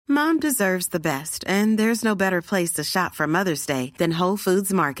Mom deserves the best, and there's no better place to shop for Mother's Day than Whole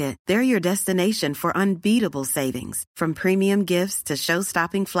Foods Market. They're your destination for unbeatable savings, from premium gifts to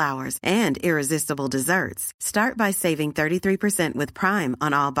show-stopping flowers and irresistible desserts. Start by saving 33% with Prime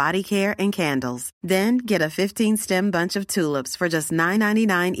on all body care and candles. Then get a 15-stem bunch of tulips for just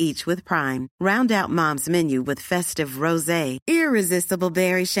 $9.99 each with Prime. Round out Mom's menu with festive rosé, irresistible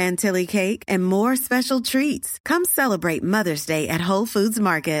berry chantilly cake, and more special treats. Come celebrate Mother's Day at Whole Foods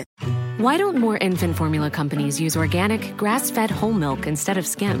Market. Why don't more infant formula companies use organic, grass-fed whole milk instead of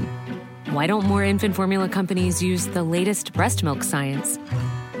skim? Why don't more infant formula companies use the latest breast milk science?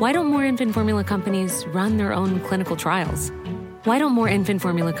 Why don't more infant formula companies run their own clinical trials? Why don't more infant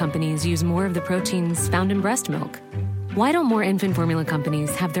formula companies use more of the proteins found in breast milk? Why don't more infant formula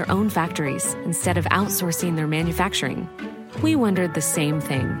companies have their own factories instead of outsourcing their manufacturing? We wondered the same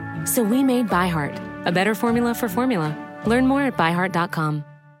thing. So we made ByHeart, a better formula for formula. Learn more at byheart.com.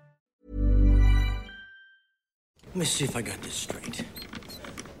 Let me see if I got this straight.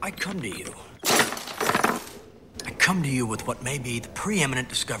 I come to you with what may be the preeminent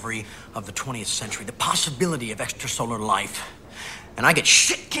discovery of the 20th century, the possibility of extrasolar life. And I get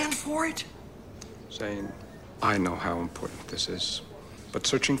shit canned for it? Zane, I know how important this is. But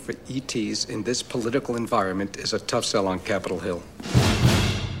searching for ETs in this political environment is a tough sell on Capitol Hill.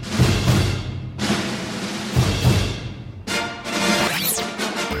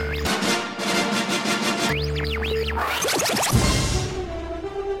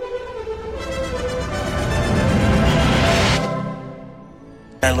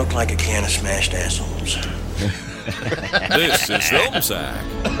 I look like a can of smashed assholes. This is Film Sack.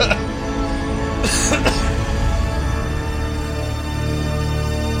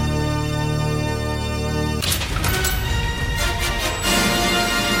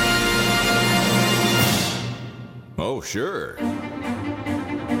 Oh, sure.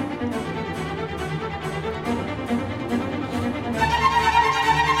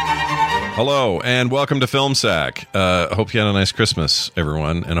 Hello, and welcome to Film Sack. I hope you had a nice Christmas,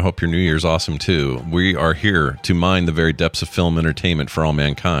 everyone, and I hope your New Year's awesome, too. We are here to mine the very depths of film entertainment for all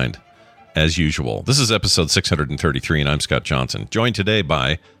mankind, as usual. This is episode 633, and I'm Scott Johnson, joined today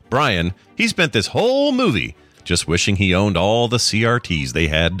by Brian. He spent this whole movie just wishing he owned all the CRTs they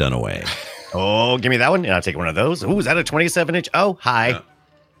had done away. Oh, give me that one, and I'll take one of those. Ooh, is that a 27-inch? Oh, hi. Yeah.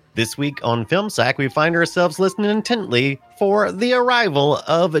 This week on Film Sack, we find ourselves listening intently for the arrival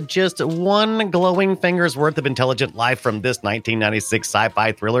of just one glowing finger's worth of intelligent life from this 1996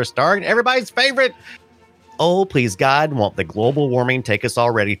 sci-fi thriller starring everybody's favorite. Oh, please God, won't the global warming take us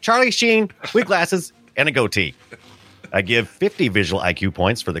already? Charlie Sheen with glasses and a goatee. I give 50 visual IQ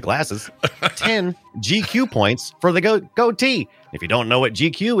points for the glasses, 10 GQ points for the goatee. If you don't know what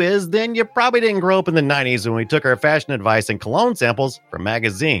GQ is, then you probably didn't grow up in the 90s when we took our fashion advice and cologne samples from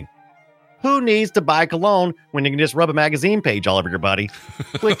magazine. Who needs to buy cologne when you can just rub a magazine page all over your body?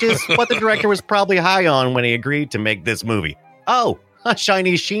 Which is what the director was probably high on when he agreed to make this movie. Oh, a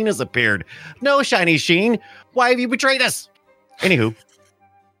shiny Sheen has appeared. No, shiny Sheen, why have you betrayed us? Anywho,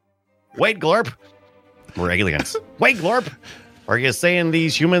 wait, Glorp. We're aliens. Wait, Glorp. Are you saying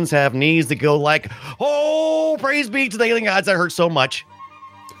these humans have knees that go like, oh, praise be to the alien gods that hurt so much?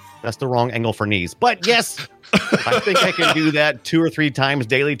 That's the wrong angle for knees. But yes, I think I can do that 2 or 3 times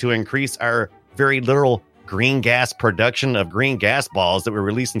daily to increase our very literal green gas production of green gas balls that we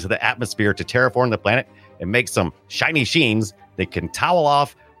release into the atmosphere to terraform the planet and make some shiny Sheens that can towel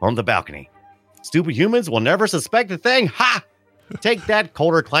off on the balcony. Stupid humans will never suspect a thing. Ha! Take that,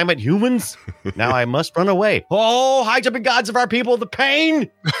 colder climate humans. Now I must run away. Oh, high jumping gods of our people, the pain.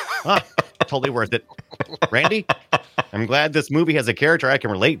 Totally worth it. Randy, I'm glad this movie has a character I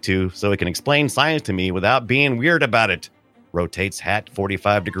can relate to so it can explain science to me without being weird about it. Rotates hat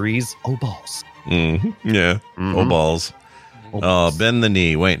 45 degrees. Oh, balls. Mm-hmm. Yeah. Mm-hmm. Oh, balls. Oh, bend the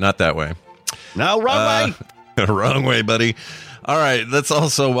knee. Wait, not that way. No, wrong way. Wrong way, buddy. All right, let's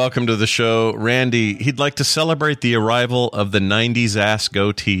also welcome to the show Randy. He'd like to celebrate the arrival of the 90s ass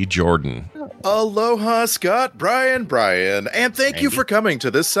goatee Jordan. Aloha, Scott, Brian, and thank you for coming to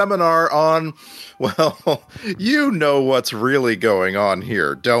this seminar on, well, you know what's really going on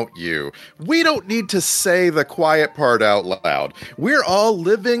here, don't you? We don't need to say the quiet part out loud. We're all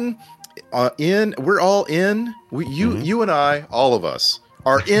living you and I, all of us,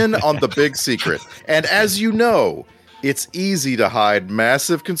 are in on the big secret. And as you know, it's easy to hide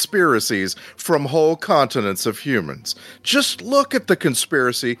massive conspiracies from whole continents of humans. Just look at the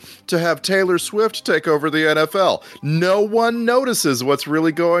conspiracy to have Taylor Swift take over the NFL. No one notices what's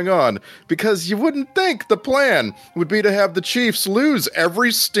really going on because you wouldn't think the plan would be to have the Chiefs lose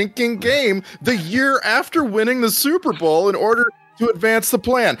every stinking game the year after winning the Super Bowl in order to advance the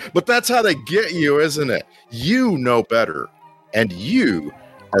plan. But that's how they get you, isn't it? You know better. And you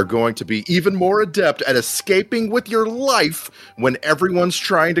are going to be even more adept at escaping with your life when everyone's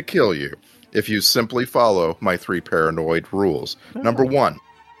trying to kill you, if you simply follow my 3 paranoid rules. Number 1,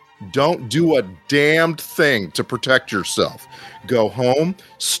 don't do a damned thing to protect yourself. Go home,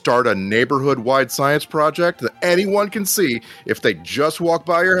 start a neighborhood-wide science project that anyone can see if they just walk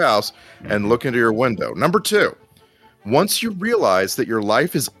by your house and look into your window. Number 2, once you realize that your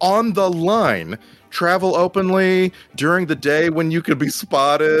life is on the line, travel openly during the day when you could be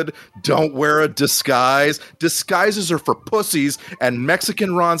spotted. Don't wear a disguise. Disguises are for pussies and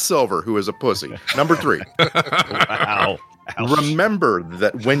Mexican Ron Silver, who is a pussy. Number 3. Wow. Ouch. Remember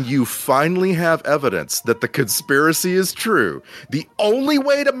that when you finally have evidence that the conspiracy is true, the only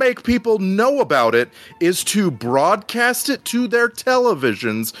way to make people know about it is to broadcast it to their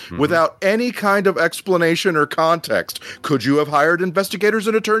televisions without any kind of explanation or context. Could you have hired investigators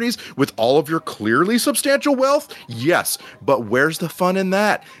and attorneys with all of your clearly substantial wealth? Yes, but where's the fun in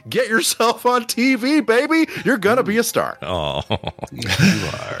that? Get yourself on TV, baby. You're gonna be a star. Oh, you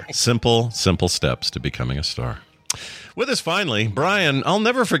are. Simple steps to becoming a star. With us finally, Brian. I'll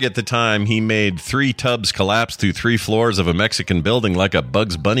never forget the time he made 3 tubs collapse through 3 floors of a Mexican building like a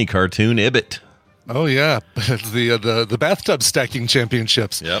Bugs Bunny cartoon Ibit. Oh, yeah. the bathtub stacking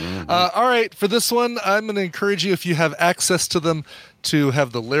championships. Yep. All right. For this one, I'm going to encourage you, if you have access to them, to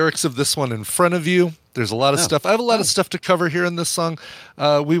have the lyrics of this one in front of you. There's a lot of stuff. I have a lot of stuff to cover here in this song.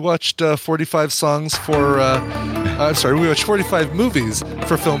 We watched 45 songs for... we watched 45 movies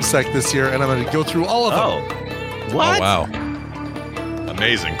for Film Sack this year, and I'm going to go through all of them. What? Oh, wow.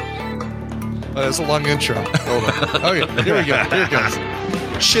 Amazing. That's a long intro. Hold on. Okay, here we go. Here it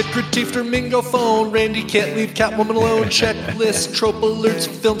goes. Shit, critique for Mingo phone. Randy can't leave Catwoman alone. Checklist, trope alerts,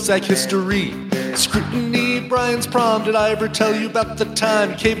 Film Sack history. Scrutiny, Brian's prom. Did I ever tell you about the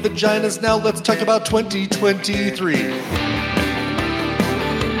time? Cave vaginas. Now let's talk about 2023.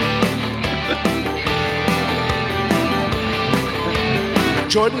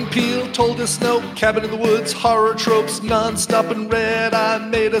 Jordan Peele told us no, Cabin in the Woods, horror tropes, non-stop and red. I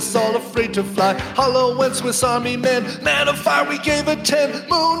made us all afraid to fly. Hollow and Swiss Army Men, Man of Fire, we gave a 10.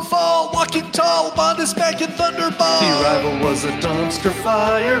 Moonfall, Walking Tall, Bond is back in Thunderball. The Arrival was a dumpster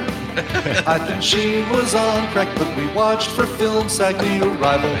fire. I think she was on crack, but we watched for Film Sack. The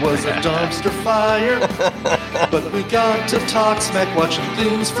Arrival was a dumpster fire. But we got to talk smack, watching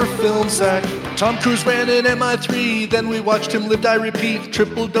things for Film Sack. Tom Cruise ran in MI3, then we watched him live, die, repeat.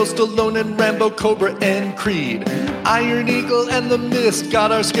 Triple dosed Stallone and Rambo, Cobra and Creed. Iron Eagle and The Mist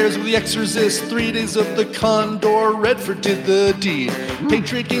got our scares with The Exorcist. 3 Days of the Condor, Redford did the deed.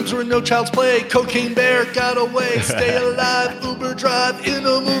 Patriot Games were no child's play. Cocaine Bear got away. Stay Alive, Uber Drive in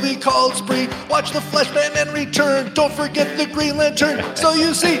a movie called Spree. Watch The Flash, Batman Return. Don't forget the Green Lantern. So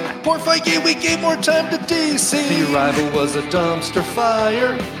you see, poor Feige, we gave more time to DC. The Arrival was a dumpster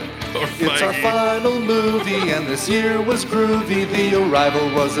fire. It's our final movie, and this year was groovy. The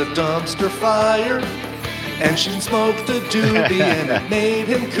Arrival was a dumpster fire, and she smoked a doobie, and it made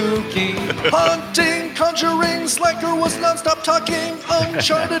him kooky. Haunting, Conjuring, Slacker was non-stop talking.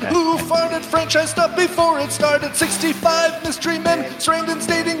 Uncharted, Who Farted, franchise stuff before it started. 65 Mystery Men, Sarandon's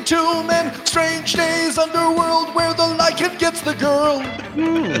dating 2 men. Strange Days, Underworld, where the lycan gets the girl.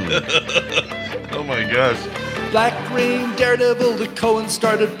 Oh my gosh. Black Rain, Daredevil, the Coen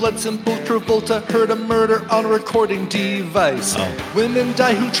started. Blood Simple, Travolta heard a murder on a recording device. Women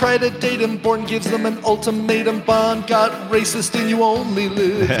die who try to date him. Bourne gives them an ultimatum. Bond got racist and you only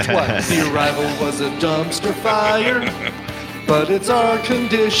live twice. The Arrival was a dumpster fire, but it's our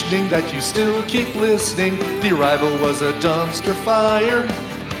conditioning that you still keep listening. The Arrival was a dumpster fire,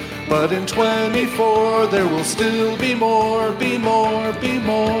 but in 24 there will still be more, be more, be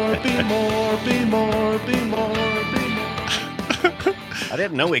more, be more, be more, be more, be more. I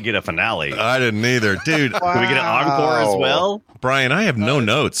didn't know we'd get a finale. I didn't either. Dude. Can we get an encore as well? Brian, I have no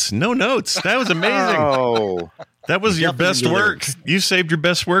notes. No notes. That was amazing. Oh. That was your best work. You saved your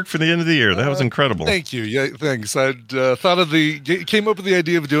best work for the end of the year. That was incredible. Thank you. Yeah, thanks. I'd came up with the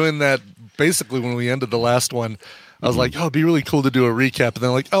idea of doing that basically when we ended the last one. I was like, it'd be really cool to do a recap. And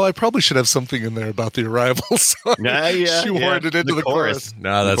then like, I probably should have something in there about the Arrival. So shoehorned it into the chorus.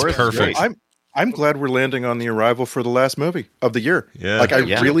 No, that's perfect. I'm glad we're landing on The Arrival for the last movie of the year. Yeah. Like, I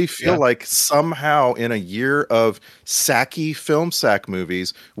really feel like somehow in a year of sacky Film Sack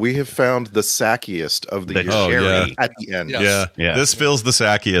movies, we have found the sackiest of the year at the end. Yes. Yeah. This feels the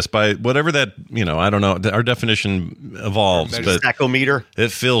sackiest by whatever that, I don't know, our definition evolves, but sackometer.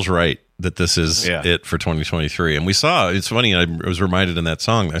 It feels right. that this is it for 2023. And we saw, it's funny, I was reminded in that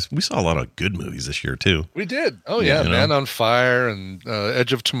song, we saw a lot of good movies this year too. We did. Oh yeah, Man on Fire and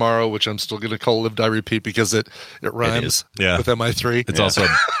Edge of Tomorrow, which I'm still going to call Live Die Repeat because it rhymes with MI3.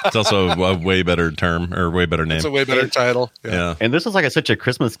 It's also a way better term or way better name. It's a way better title. Yeah. And this is like such a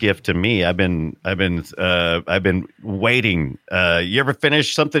Christmas gift to me. I've been waiting. You ever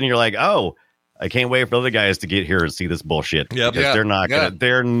finish something and you're like, oh, I can't wait for other guys to get here and see this bullshit. Yep. Because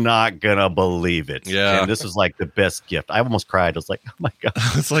they're not gonna believe it. Yeah. And this is like the best gift. I almost cried. I was like, oh my God.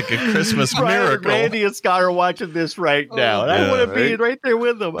 It's like a Christmas miracle. Randy and Scott are watching this right now. And I want to be right there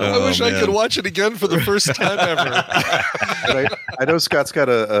with them. I wish I could watch it again for the first time ever. I know Scott's got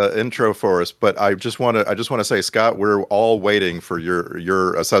a intro for us, but I just want to say, Scott, we're all waiting for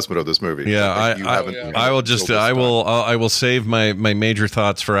your assessment of this movie. Yeah, I will save my major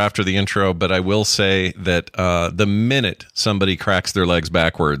thoughts for after the intro, but I will say that the minute somebody cracks their legs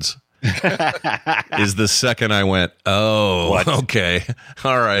backwards is the second I went, okay,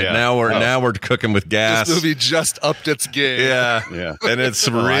 all right, now we're cooking with gas. This movie just upped its game. Yeah, and it's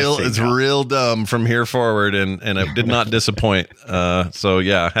real dumb from here forward, and it did not disappoint. So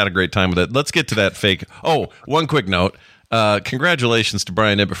yeah, I had a great time with it. Let's get to that fake. Oh, one quick note. Congratulations to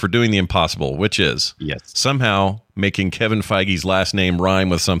Brian Ibbott for doing the impossible, which is somehow making Kevin Feige's last name rhyme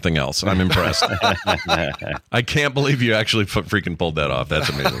with something else. I'm impressed. I can't believe you actually freaking pulled that off. That's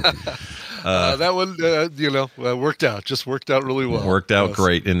amazing. That one, worked out. Just worked out really well. Worked out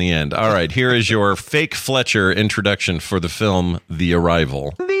great in the end. All right, here is your fake Fletcher introduction for the film The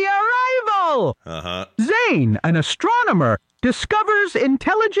Arrival. The Arrival! Zane, an astronomer, discovers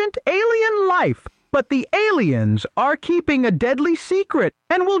intelligent alien life. But the aliens are keeping a deadly secret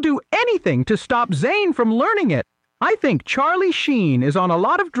and will do anything to stop Zane from learning it. I think Charlie Sheen is on a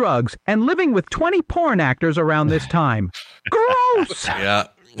lot of drugs and living with 20 porn actors around this time. Gross!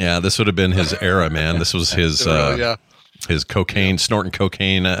 Yeah, this would have been his era, man. This was his cocaine, snorting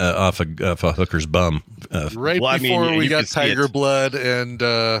cocaine off a hooker's bum. Before we got Tiger Blood and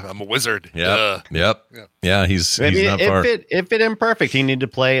I'm a Wizard. Yep. Yeah, he's not far. If it imperfect, he needed to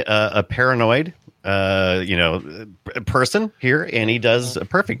play a paranoid person here, and he does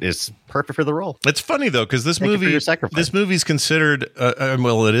perfect. It's perfect for the role. It's funny though, because this movie's considered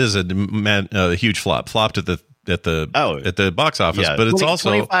it is a huge flop. Flopped at the box office, but it's also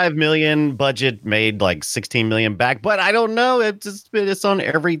 25 million budget, made like 16 million back. But I don't know. It's on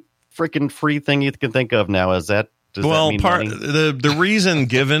every freaking free thing you can think of now. Does that mean money? The reason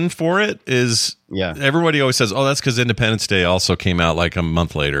given for it is everybody always says, that's because Independence Day also came out like a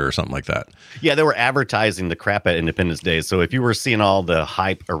month later or something like that. Yeah, they were advertising the crap at Independence Day. So if you were seeing all the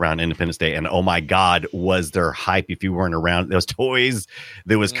hype around Independence Day, and oh my God, was there hype if you weren't around? There was toys,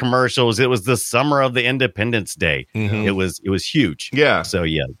 there was commercials. It was the summer of the Independence Day. Mm-hmm. It was huge. Yeah. So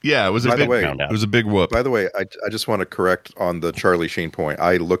it was a big whoop. By the way, I just want to correct on the Charlie Sheen point.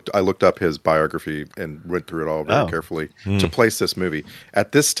 I looked up his biography and went through it all very carefully to place this movie.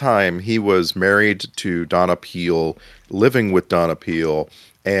 At this time, he was married to Donna Peel, living with Donna Peel,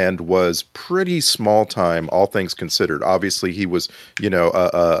 and was pretty small time, all things considered. Obviously, he was, in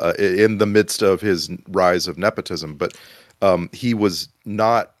the midst of his rise of nepotism, but he was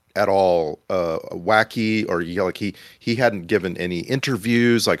not at all wacky, or he hadn't given any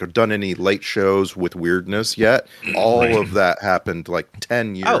interviews, or done any late shows with weirdness yet. All of that happened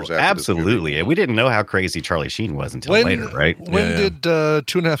 10 years after absolutely. This movie. We didn't know how crazy Charlie Sheen was until later, right? When did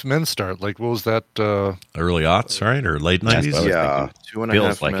 2.5 Men start? What was that? Early aughts, right? Or late 90s? Yeah,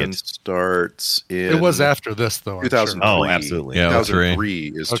 2.5 Men starts in... It was after this, though. 2003. Oh, absolutely. Yeah,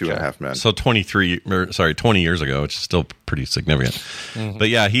 2003 is 2.5 Men. So 20 years ago, which is still pretty significant. Mm-hmm. But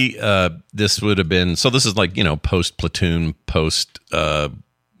yeah, this would have been, so this is post Platoon, post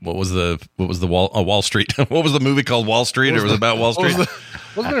what was the Wall Street? What was the movie called? Wall Street? Or was it about Wall Street?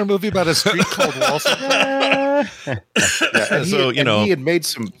 Wasn't there a movie about a street called Wall Street? He had made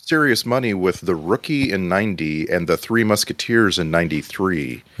some serious money with The Rookie in 90 and The Three Musketeers in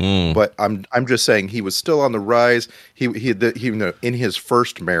 93. But I'm just saying he was still on the rise. He in his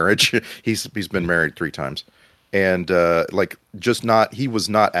first marriage, he's been married 3 times. And he was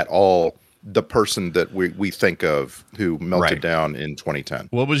not at all the person that we think of who melted down in 2010.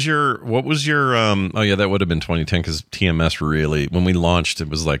 What was your that would have been 2010, because TMS really, when we launched, it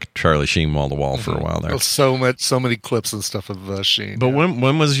was like Charlie Sheen wall to wall for a while there. So many clips and stuff of Sheen. But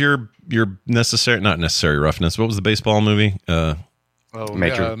when was your not necessary roughness? What was the baseball movie?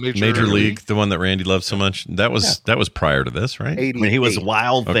 Major League, the one that Randy loved so much. That was prior to this, right? When he was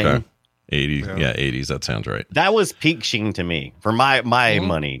Wild Thing. 80s, 80s. That sounds right. That was peak Sheen to me. For my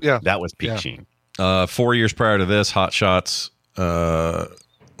money, that was peak Sheen. 4 years prior to this, Hot Shots.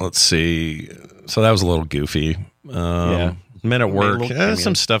 let's see. So that was a little goofy. Men at Work. There's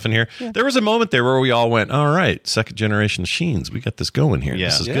some stuff in here. Yeah. There was a moment there where we all went, all right, second generation Sheens. We got this going here. Yeah.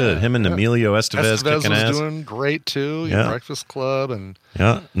 This is good. Him and Emilio Estevez kicking ass. was doing great too. Breakfast Club. And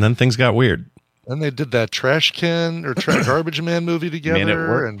then things got weird. And they did that Trash Can or Garbage Man movie together. Men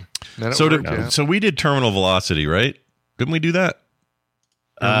at Work. So we did Terminal Velocity, right? Didn't we do that?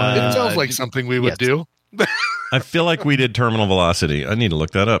 It sounds like something we would do. I feel like we did Terminal Velocity. I need to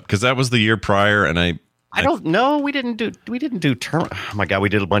look that up because that was the year prior, and I don't know. We didn't do Oh my God, we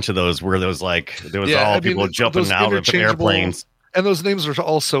did a bunch of those where there was people jumping out of airplanes. And those names are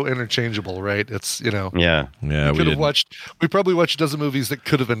also interchangeable, right? It's, Yeah. We probably watched a dozen movies that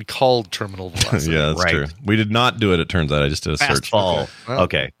could have been called Terminal Velocity. Yeah, that's true. We did not do it, it turns out. I just did a search.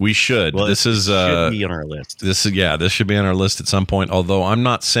 Okay. We should. Well, this should be on our list. This should be on our list at some point, although I'm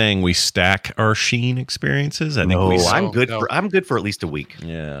not saying we stack our Sheen experiences. I'm good for at least a week.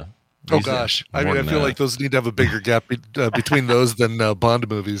 Yeah. Oh gosh, I feel like those need to have a bigger gap between those than Bond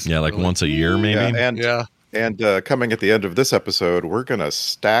movies. Yeah, like once a year, maybe. And coming at the end of this episode, we're gonna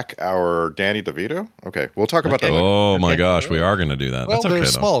stack our Danny DeVito. Okay, we'll talk about that. Oh my gosh, we are gonna do that. Well, That's okay, they're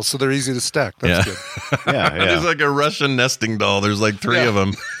small, so they're easy to stack. That's good. There's like a Russian nesting doll. There's like 3 of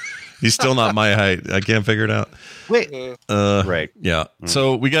them. He's still not my height. I can't figure it out. Wait. Right. Yeah.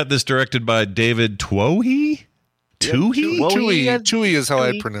 So we got this directed by David Twohy. Twohy is how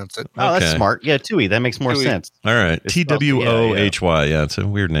I pronounce it. Oh, that's smart. Yeah, Twohy. That makes more sense. All right, Twohy. Yeah, it's a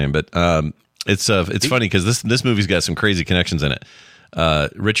weird name, but it's funny because this movie's got some crazy connections in it.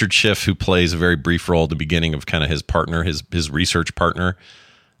 Richard Schiff, who plays a very brief role at the beginning of kind of his partner, his research partner,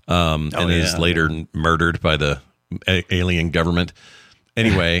 is later murdered by the alien government.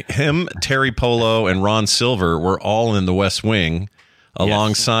 Anyway, him, Terry Polo, and Ron Silver were all in The West Wing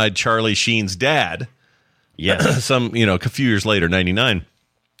alongside Charlie Sheen's dad. Yes. A few years later, 99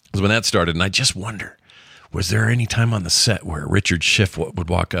 was when that started. And I just wonder, was there any time on the set where Richard Schiff would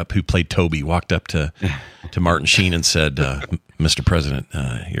walk up, who played Toby, walked up to Martin Sheen and said, Mr. President,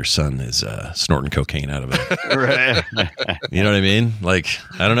 your son is snorting cocaine out of it. Right. You know what I mean? Like,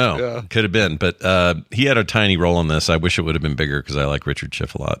 I don't know. Yeah. Could have been. But he had a tiny role in this. I wish it would have been bigger because I like Richard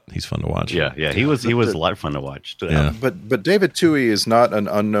Schiff a lot. He's fun to watch. Yeah. He was a lot of fun to watch. Yeah. But David Twohy is not an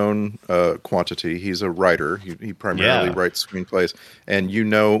unknown quantity. He's a writer. He primarily writes screenplays. And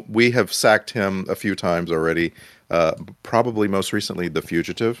we have sacked him a few times already. Probably most recently, The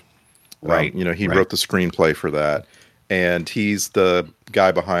Fugitive. Right. He wrote the screenplay for that. And he's the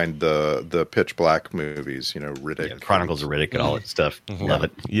guy behind the Pitch Black movies, Riddick. Chronicles of Riddick and all that stuff. Mm-hmm. Love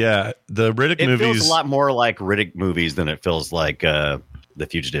it. Yeah, the Riddick movies. It feels a lot more like Riddick movies than it feels like The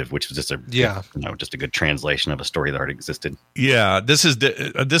Fugitive, which was just just a good translation of a story that already existed. Yeah, this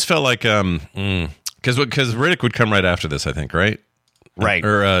felt like because Riddick would come right after this, I think, right? Right.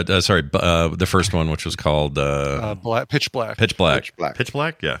 Or the first one, which was called Pitch Black. Pitch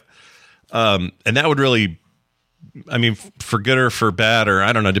Black. Yeah. And that would really. I mean, for good or for bad, or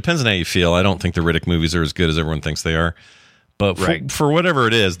I don't know, depends on how you feel. I don't think the Riddick movies are as good as everyone thinks they are. But for whatever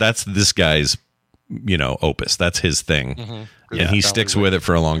it is, that's this guy's, opus. That's his thing. Mm-hmm. And he sticks with it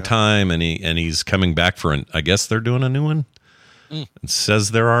for a long time, and he's coming back for I guess they're doing a new one. It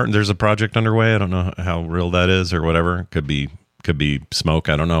says there's a project underway. I don't know how real that is or whatever. Could be smoke.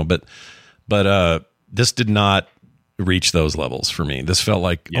 I don't know. But this did not reach those levels for me. This felt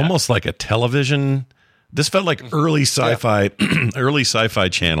like almost like a television. This felt like early sci-fi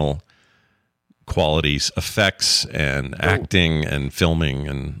channel qualities, effects and acting and filming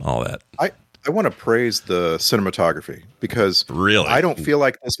and all that. I want to praise the cinematography because really, I don't feel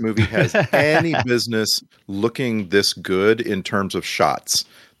like this movie has any business looking this good in terms of shots.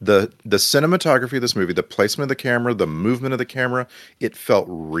 The cinematography of this movie, the placement of the camera, the movement of the camera, it felt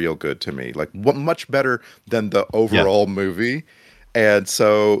real good to me. Like much better than the overall movie. And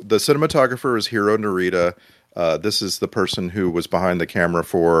so the cinematographer is Hiro Narita. This is the person who was behind the camera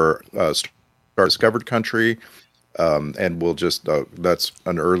for Star Discovered Country. And we'll just, that's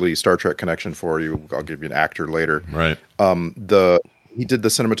an early Star Trek connection for you. I'll give you an actor later. Right. He did the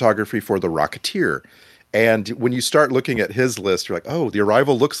cinematography for The Rocketeer. And when you start looking at his list, you're like, oh, The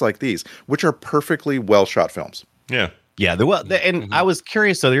Arrival looks like these, which are perfectly well-shot films. Yeah. Yeah, I was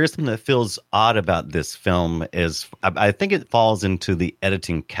curious. So there is something that feels odd about this film. I think it falls into the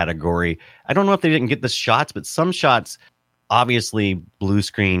editing category. I don't know if they didn't get the shots, but some shots, obviously blue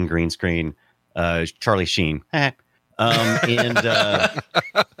screen, green screen, Charlie Sheen, and I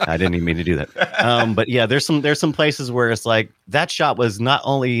didn't even mean to do that. But yeah, there's some places where it's like that shot was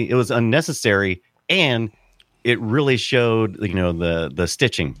it was unnecessary, and it really showed the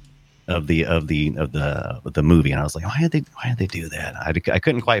stitching. the movie, and I was like, why did they do that? I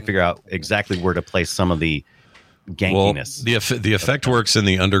couldn't quite figure out exactly where to place some of the gankiness. Well, the effect works in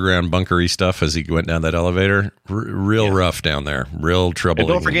the underground bunkery stuff as he went down that elevator. Real rough down there. Real trouble. And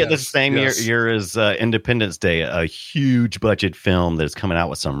don't forget, this same year is Independence Day, a huge budget film that's coming out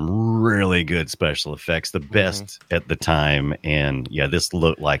with some really good special effects, the best at the time. And yeah, this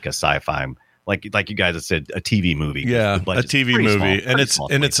looked like a sci-fi, like you guys have said, a TV movie. Yeah, a TV movie, and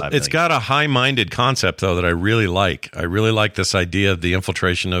it's got a high-minded concept though that I really like. I really like this idea of the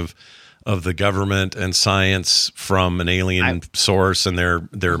infiltration of the government and science from an alien source, and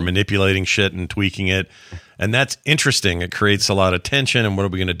they're manipulating shit and tweaking it, and that's interesting. It creates a lot of tension, and what are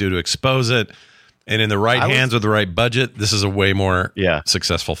we going to do to expose it? And in the right hands with the right budget, this is a way more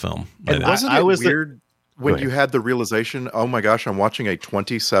successful film. And wasn't it weird when you had the realization, oh my gosh, I'm watching a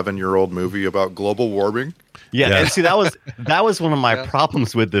 27-year-old movie about global warming? Yeah, and see, that was one of my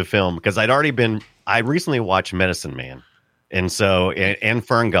problems with the film, because I recently watched Medicine Man. And so, and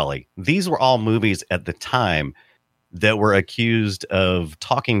Fern Gully, these were all movies at the time that were accused of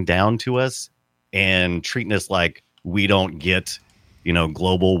talking down to us and treating us like we don't get,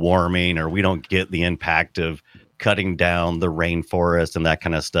 global warming, or we don't get the impact of cutting down the rainforest and that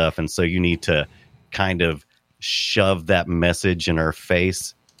kind of stuff. And so you need to kind of shove that message in our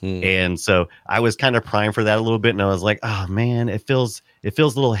face. And so I was kind of primed for that a little bit. And I was like, oh man, it feels a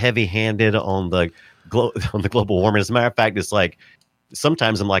little heavy handed on the global warming. As a matter of fact, it's like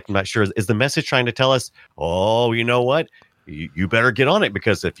sometimes I'm not sure, is the message trying to tell us, oh, you know what, you better get on it,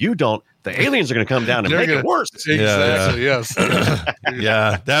 because if you don't, the aliens are going to come down and make it worse. Exactly. Yes.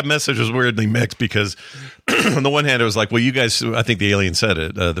 Yeah, that message was weirdly mixed, because on the one hand it was like, well, you guys, I think the alien said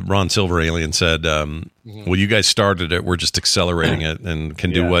it, the Ron Silver alien said, well, you guys started it, we're just accelerating it, and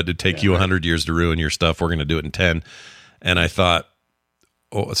can do what? It'd take you 100 years to ruin your stuff, we're going to do it in 10. And I thought,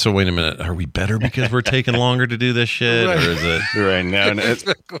 oh, so wait a minute. Are we better because we're taking longer to do this shit, or is it right? No,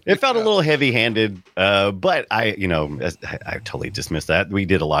 it felt a little heavy-handed, but I totally dismissed that. We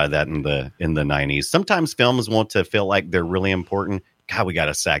did a lot of that in the 90s. Sometimes films want to feel like they're really important. God, we got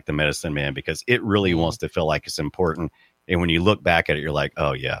to sack The Medicine Man, because it really wants to feel like it's important. And when you look back at it, you're like,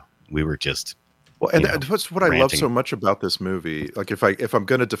 oh yeah, we were just. Well, and that's what I love so much about this movie. Like, if I'm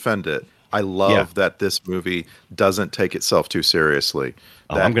going to defend it, I love that this movie doesn't take itself too seriously.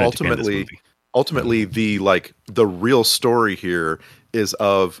 That ultimately, the real story here is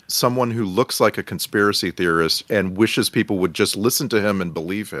of someone who looks like a conspiracy theorist and wishes people would just listen to him and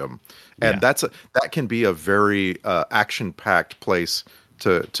believe him. And that can be a very action-packed place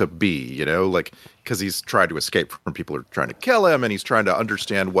to be, because he's trying to escape from people who are trying to kill him, and he's trying to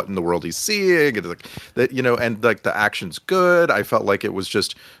understand what in the world he's seeing, and and the action's good. I felt like it was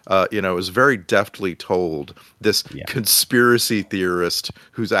just, it was very deftly told. This conspiracy theorist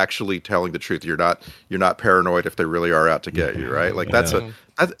who's actually telling the truth. You're not paranoid if they really are out to get you, right? Like that's a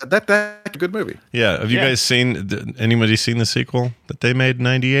good movie. Yeah. Have you guys anybody seen the sequel that they made in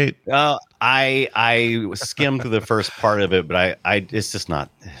 98? I skimmed through the first part of it, but it's just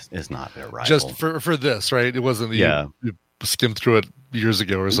not. It's not a rival. Just for this, right? It wasn't. You skimmed through it years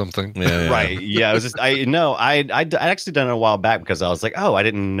ago or something. Right. Yeah. It was just. I'd actually done it a while back, because I was like, oh, I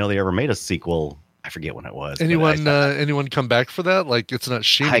didn't know they ever made a sequel. I forget when it was. Anyone come back for that? Like, it's not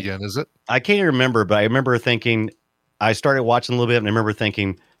Sheen again, is it? I can't remember, but I remember thinking. I started watching a little bit, and I remember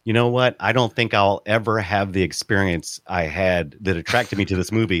thinking, you know what? I don't think I'll ever have the experience I had that attracted me to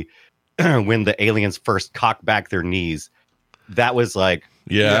this movie when the aliens first cocked back their knees. That was like,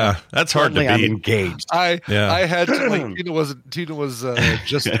 that's hard to beat. I'm engaged. I had to, like, Tina was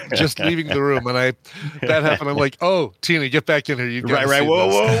just leaving the room, and that happened. I'm like, oh, Tina, get back in here. You got right.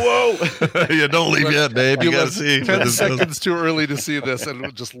 Whoa. Yeah, don't leave yet, babe. You got to see. 10 seconds too early to see this,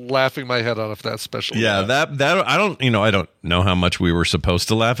 and just laughing my head off that special. Yeah, that I don't know how much we were supposed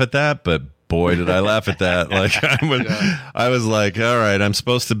to laugh at that, but boy, did I laugh at that. Like, I was like, all right, I'm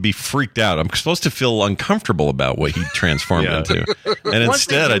supposed to be freaked out. I'm supposed to feel uncomfortable about what he transformed into. And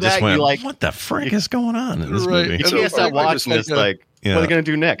instead, I just went, what the frick is going on in this movie? So I watched this, what are they going to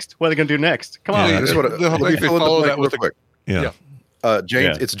do next? What are they going to do next? Come on. They follow that with quick.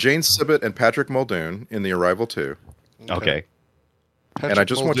 It's Jane Sibbett and Patrick Muldoon in The Arrival 2. Okay.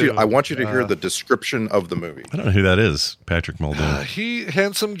 Patrick and I want you to hear the description of the movie. I don't know who that is. Patrick Muldoon.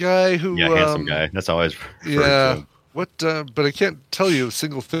 Handsome guy who. Yeah, handsome guy. That's always. Yeah. What? But I can't tell you a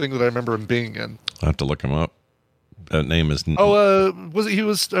single thing that I remember him being in. I'll have to look him up. That name is. He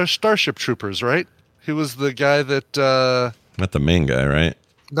was Starship Troopers, right? He was the guy that. Not the main guy, right?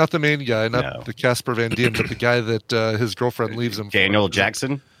 Not the main guy, the Casper Van Dien, but the guy that his girlfriend leaves him. Daniel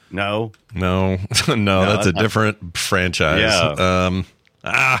Jackson. No, that's a different franchise. Yeah.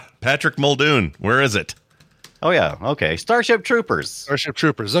 Patrick Muldoon. Where is it? Oh yeah, okay. Starship Troopers.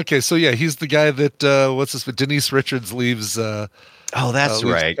 Okay, so yeah, he's the guy that what's this? Denise Richards leaves. That's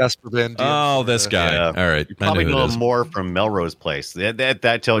right. Casper Van Dien Oh, this guy. Yeah. All right, You probably I know know who it him is. more from Melrose Place.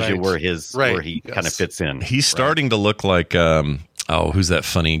 That tells you Right. where he kind of fits in. He's starting to look like who's that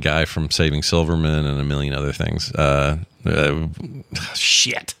funny guy from Saving Silverman and a million other things?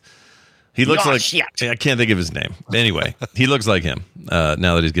 Shit. He looks like shit. I can't think of his name. Anyway, he looks like him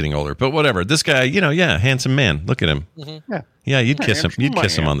now that he's getting older. But whatever. This guy, handsome man. Look at him. Yeah, you'd kiss him. You'd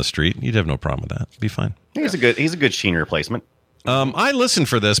kiss him on the street. You'd have no problem with that. Be fine. He's a good Sheen replacement. I listened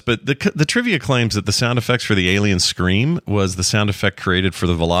for this, but the trivia claims that the sound effects for the alien scream was the sound effect created for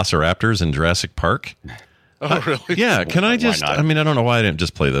the Velociraptors in Jurassic Park. Oh, really? Yeah, can I just? not? I mean, I don't know why I didn't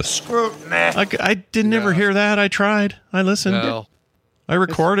just play this. Scrutiny. I did never hear that. I tried. I listened. No. I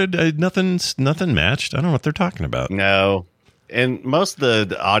recorded. Nothing matched. I don't know what they're talking about. No, and most of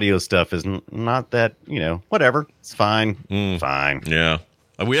the audio stuff is not that. Whatever. It's fine. Fine. Yeah.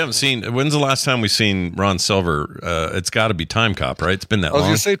 We haven't seen. When's the last time we've seen Ron Silver? It's got to be Time Cop, right? It's been that I was long.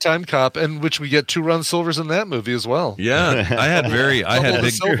 going to say Time Cop, and which we get 2 Ron Silvers in that movie as well. Yeah, I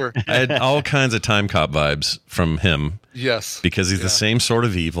had Silver. I had all kinds of Time Cop vibes from him. Yes, because he's the same sort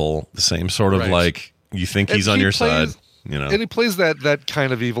of evil, the same sort of Right. like you think And he's on he your plays- side. You know, and he plays that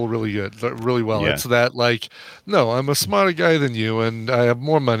kind of evil really well. Yeah. It's that like, no, I'm a smarter guy than you, and I have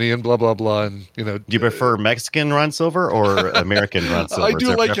more money, and blah blah blah, and Do you prefer Mexican Ron Silver or American Ron Silver? I Is do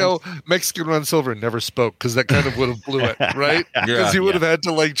there like preference? how Mexican Ron Silver never spoke because that kind of would have blew it, right? Because Yeah. he would have had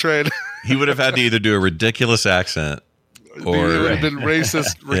to like try and he would have had to either do a ridiculous accent it would or. have been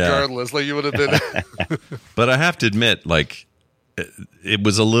racist regardless. Like you would have been. But I have to admit, like, it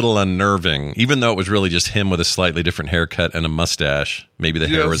was a little unnerving, even though it was really just him with a slightly different haircut and a mustache. Maybe the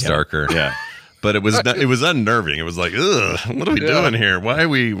hair Yes. was darker. Yeah. But it was unnerving. It was like, ugh, what are we doing here? Why are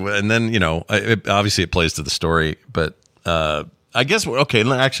we? And then obviously it plays to the story. But I guess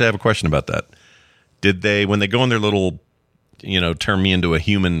actually, I have a question about that. Did they, when they go in their little, turn me into a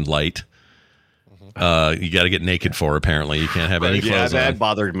human light? You got to get naked for. Apparently, you can't have any Yeah, clothes that on.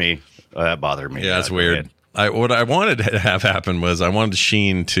 bothered me. That bothered me. Yeah, that's go weird. ahead. What I wanted to have happen was I wanted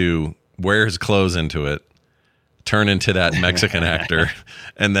Sheen to wear his clothes into it, turn into that Mexican actor,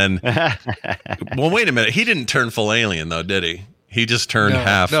 and then. Well, wait a minute. He didn't turn full alien though, did he? He just turned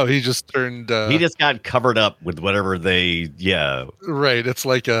half. No, he just turned. He just got covered up with whatever right. It's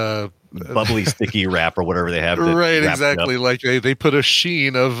like a bubbly sticky wrap or whatever they have. that right, wraps it up. exactly. Like they put a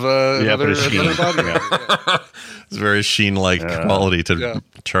sheen of put a sheen. another body. Yeah. It's very Sheen-like quality to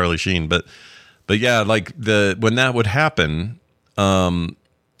Charlie Sheen, but yeah, like when that would happen,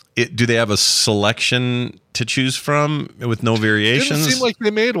 do they have a selection to choose from with no It variations? didn't seem like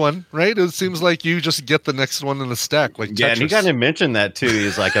they made one, right? It seems like you just get the next one in the stack, like Yeah, and he Tetris. kind of mentioned that too.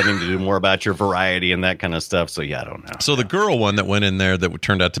 He's like, I need to do more about your variety and that kind of stuff. So yeah, I don't know. So the girl one that went in there that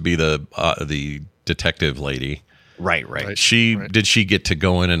turned out to be the detective lady. Right. Right. Did she get to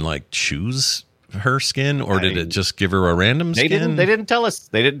go in and like choose her skin, or did it just give her a random They skin? didn't tell us.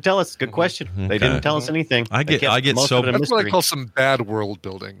 Good question. They didn't tell us anything. I They get kept most so- of it a That's what I mystery. call some bad world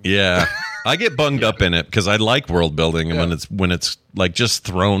building. Yeah, I get bunged up in it because I like world building, and when it's like just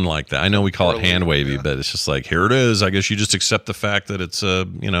thrown like that. I know we call it hand wavy, but it's just like, here it is. I guess you just accept the fact that it's a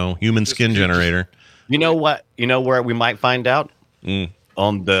human skin generator. You know what? You know where we might find out?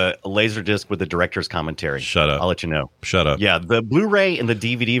 On the Laserdisc with the director's commentary. Shut up. I'll let you know. Shut up. Yeah, the Blu-ray and the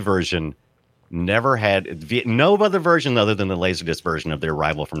DVD version never had no other version other than the Laserdisc version of The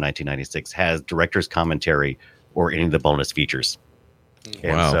Arrival from 1996 has director's commentary or any of the bonus features.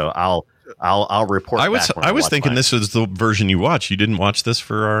 And Wow. so I'll report. I was back when I was watch thinking mine. this was the version you watched. You didn't watch this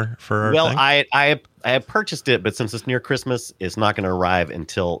for our Well, thing? I have purchased it, but since it's near Christmas, it's not going to arrive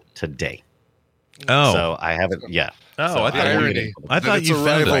until today. Oh. So I haven't yet. Oh, So I thought won't you- get it. I Then thought its you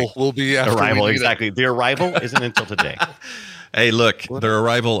found arrival it. will be after Arrival, we need exactly. The arrival isn't until today. Hey, look, their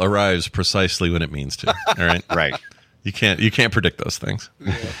arrival arrives precisely when it means to. All right, Right. You can't predict those things.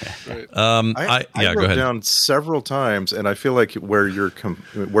 Right. I go wrote ahead. down several times, and I feel like where you're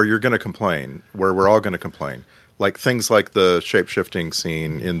going to complain, where we're all going to complain, like things like the shape-shifting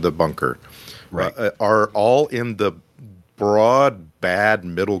scene in the bunker, Right. are all in the broad bad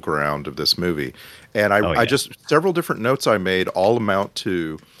middle ground of this movie. And I just several different notes I made all amount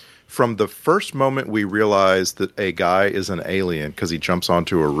to, from the first moment we realize that a guy is an alien because he jumps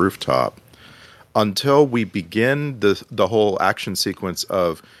onto a rooftop, until we begin the whole action sequence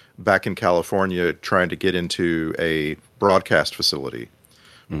of back in California trying to get into a broadcast facility.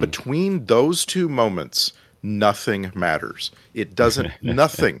 Between those two moments, nothing matters. It doesn't,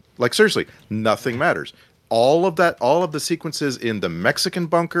 nothing, like seriously, nothing matters. all of the sequences in the Mexican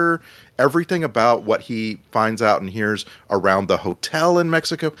bunker, everything about what he finds out and hears around the hotel in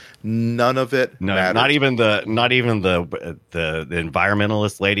Mexico, none of it matters. Not even the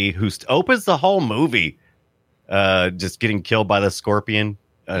environmentalist lady who opens the whole movie just getting killed by the scorpion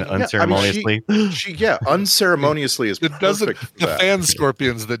unceremoniously. Unceremoniously is it doesn't perfect. the fan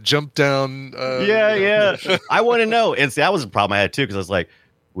scorpions that jump down. I want to know. And see, that was a problem I had too, because I was like,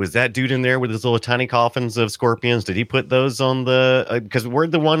 was that dude in there with his little tiny coffins of scorpions? Did he put those on the? Because we're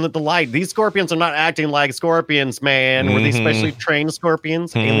the one with the light. These scorpions are not acting like scorpions, man. Were they specially trained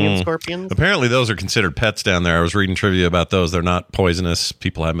scorpions, alien scorpions? Apparently, those are considered pets down there. I was reading trivia about those. They're not poisonous.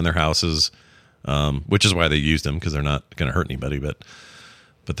 People have them in their houses, which is why they used them, because they're not going to hurt anybody.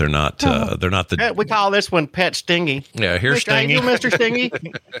 But they're not. They're not the. We call this one Pet Stingy. Yeah, here's Stingy. You, Mr. Stingy.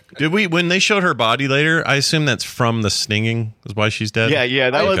 Did we? When they showed her body later, I assume that's from the stinging. Is why she's dead. Yeah.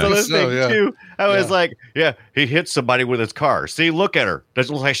 That was the thing too. I was like, he hit somebody with his car. See, look at her.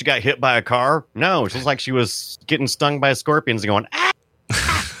 Doesn't look like she got hit by a car. No, it looks like she was getting stung by scorpions and going.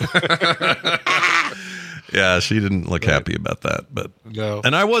 Yeah, she didn't look happy about that, but no,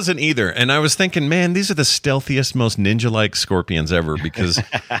 and I wasn't either. And I was thinking, man, these are the stealthiest, most ninja-like scorpions ever, because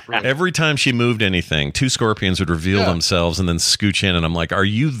every time she moved anything, 2 scorpions would reveal themselves and then scooch in, and I'm like, are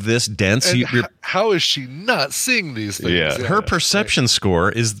you this dense? How is she not seeing these things? Yeah. Her perception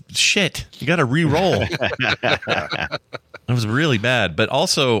score is shit. You got to re-roll. It was really bad, but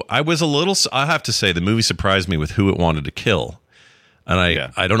also I have to say, the movie surprised me with who it wanted to kill. And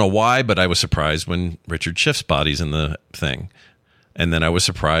I don't know why, but I was surprised when Richard Schiff's body's in the thing. And then I was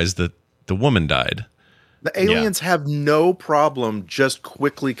surprised that the woman died. The aliens have no problem just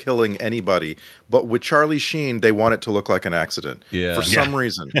quickly killing anybody. But with Charlie Sheen, they want it to look like an accident. Yeah. For some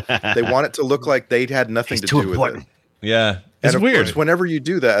reason. They want it to look like they'd had nothing to do with it. Yeah. It's weird. Course, whenever you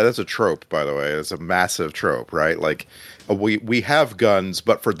do that, that's a trope, by the way. It's a massive trope, right? Like, we have guns,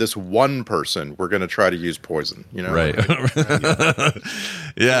 but for this one person, we're going to try to use poison, you know? Right.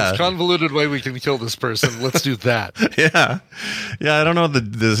 Yeah. Most convoluted way we can kill this person. Let's do that. Yeah. I don't know,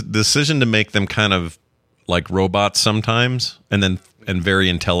 the decision to make them kind of like robots sometimes and very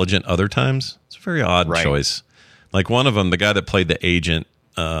intelligent other times. It's a very odd choice. Like one of them, the guy that played the agent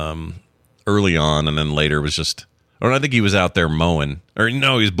early on and then later was just... Or I think he was out there mowing. Or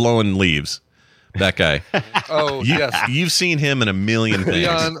no, he was blowing leaves. That guy. Yes. You've seen him in a million things.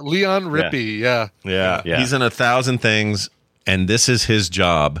 Leon Rippey, yeah. He's in 1,000 things, and this is his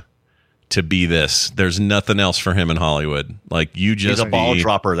job to be this. There's nothing else for him in Hollywood. Like, he's a ball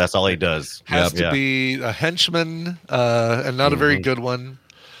dropper. That's all he does. Has to be a henchman, and not a very good one.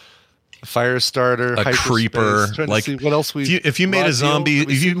 Fire starter, a creeper. Like what else if you made a zombie,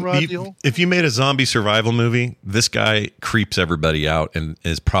 if you made a zombie survival movie, this guy creeps everybody out and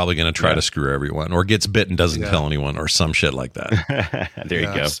is probably going to try to screw everyone, or gets bit and doesn't tell anyone, or some shit like that. There you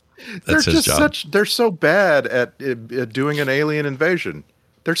go. That's his job. They're so bad at doing an alien invasion.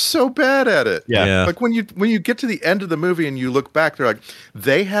 They're so bad at it. Yeah. Like when you get to the end of the movie and you look back, they're like,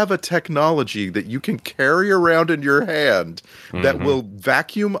 they have a technology that you can carry around in your hand that will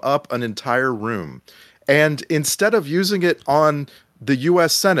vacuum up an entire room. And instead of using it on the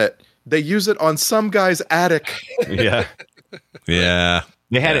U.S. Senate, they use it on some guy's attic. Yeah. Yeah.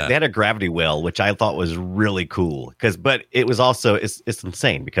 They had a gravity well, which I thought was really cool. But it was also it's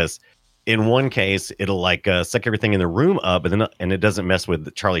insane because in one case, it'll like suck everything in the room up, and it doesn't mess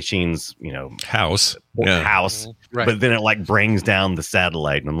with Charlie Sheen's, house. House. Right. But then it like brings down the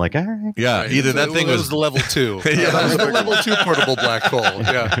satellite, and I'm like, all right. Yeah, either that thing was the level 2. That was the level 2 portable black hole.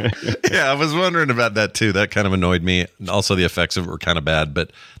 Yeah. Yeah, I was wondering about that too. That kind of annoyed me. Also, the effects of it were kind of bad,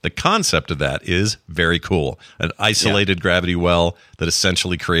 but the concept of that is very cool. An isolated gravity well that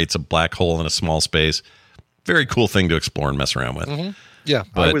essentially creates a black hole in a small space. Very cool thing to explore and mess around with. Mm-hmm. Yeah,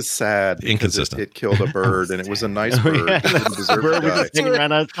 but I was sad because inconsistent. It killed a bird, and it was a nice bird. It didn't deserve to die. Hanging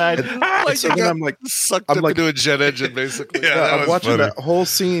around outside. So then I'm like, sucked up into a jet engine, basically. I'm watching that whole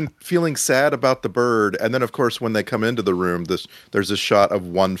scene, feeling sad about the bird, and then of course when they come into the room, there's a shot of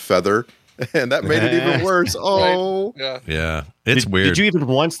one feather. And that made it even worse. Oh, yeah. It's weird. Did you even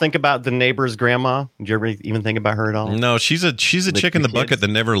once think about the neighbor's grandma? Did you ever even think about her at all? No, she's a chick in the bucket that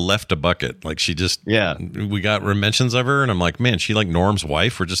never left a bucket. Like she just we got mentions of her, and I'm like, man, she like Norm's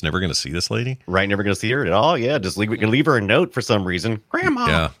wife. We're just never going to see this lady. Right, never going to see her at all. Yeah, just leave her a note for some reason, Grandma.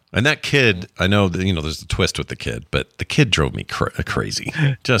 Yeah, and that kid, I know that there's a twist with the kid, but the kid drove me crazy.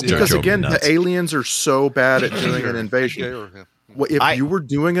 Just because again, the aliens are so bad at doing an invasion. If you were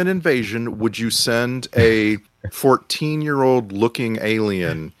doing an invasion, would you send a 14-year-old looking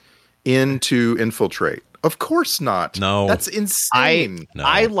alien in to infiltrate? Of course not. No. That's insane.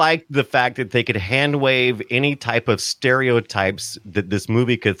 I liked the fact that they could hand wave any type of stereotypes that this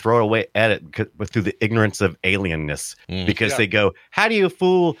movie could throw away at it through the ignorance of alienness. Because they go, how do you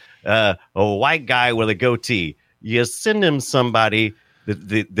fool a white guy with a goatee? You send him somebody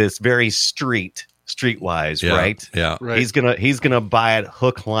this very streetwise, right? Yeah. Right. He's gonna buy it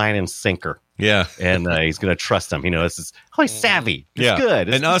hook, line, and sinker. Yeah. And he's going to trust him. This is, he's savvy. It's good.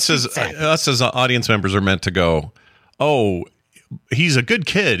 And us as audience members are meant to go, oh, he's a good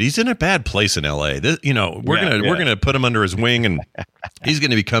kid. He's in a bad place in LA. We're going to put him under his wing, and he's going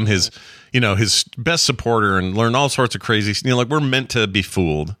to become his best supporter and learn all sorts of crazy, we're meant to be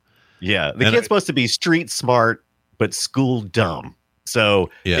fooled. Yeah. The kid's supposed to be street smart, but school dumb. So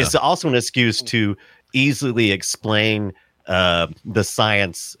it's also an excuse to easily explain the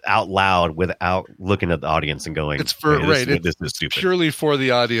science out loud without looking at the audience and going, it's for this is stupid. Purely for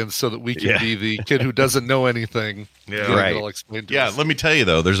the audience, so that we can be the kid who doesn't know anything. Right. Explain to us. Let me tell you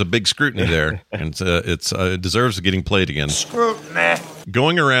though, there's a big scrutiny there, and it deserves getting played again. Scrutiny.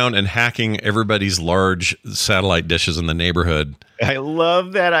 Going around and hacking everybody's large satellite dishes in the neighborhood. I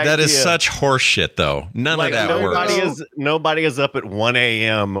love that idea. That is such horse shit, though. None of that works. Nobody is up at 1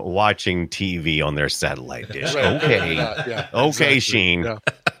 a.m. watching TV on their satellite dish. Right. Okay. Okay, exactly. Sheen. Yeah.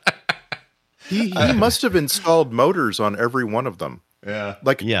 He must have installed motors on every one of them.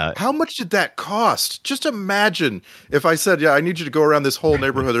 Yeah. How much did that cost? Just imagine if I said, I need you to go around this whole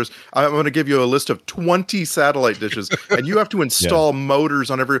neighborhood. I'm going to give you a list of 20 satellite dishes, and you have to install motors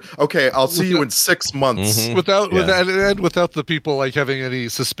on every. Okay, I'll see you in 6 months. Mm-hmm. Without the people having any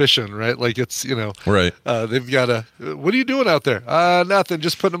suspicion, right? It's right. They've got to. What are you doing out there? Nothing.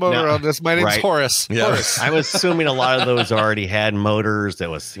 Just putting a motor on this. My name's Horace. Yeah. Horace. I'm assuming a lot of those already had motors.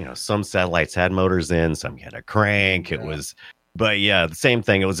 There was, some satellites had motors in, some had a crank. It was. But the same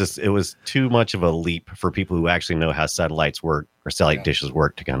thing. It was too much of a leap for people who actually know how satellites work or satellite dishes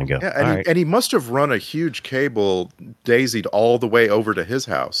work to kind of go. Yeah, and he must have run a huge cable daisied all the way over to his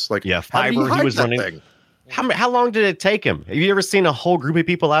house. Fiber. He was running. Thing? How long did it take him? Have you ever seen a whole group of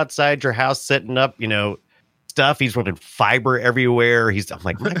people outside your house setting up, stuff? He's running fiber everywhere. I'm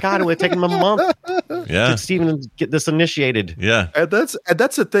like, my God, it would take him a month to even get this initiated. Yeah. And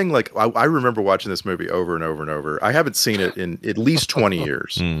that's the thing. I remember watching this movie over and over and over. I haven't seen it in at least 20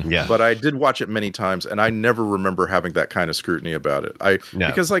 years. But I did watch it many times, and I never remember having that kind of scrutiny about it.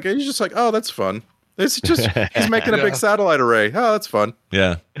 Because he's just like, oh, that's fun. It's just he's making a big satellite array. Oh, that's fun.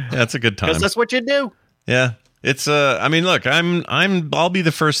 Yeah. That's a good time. Because that's what you do. Yeah. It's look, I'll be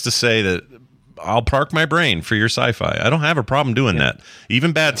the first to say that I'll park my brain for your sci-fi. I don't have a problem doing that.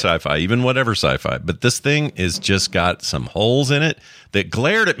 Even bad sci-fi, even whatever sci-fi. But this thing is just got some holes in it that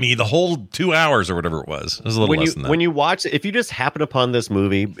glared at me the whole 2 hours or whatever it was. It was a little less than that. When you watch it, if you just happen upon this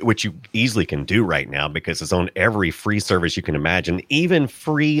movie, which you easily can do right now because it's on every free service you can imagine, even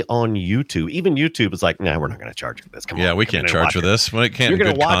free on YouTube. Even YouTube is like, nah, we're not going to charge you for this. Come on. Yeah, we can't charge for this. We can't in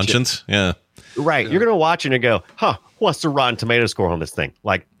good conscience. Yeah. Right. You're going to watch it and go, what's the Rotten Tomato score on this thing?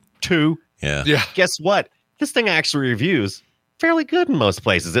 2. Yeah. Guess what? This thing actually reviews fairly good in most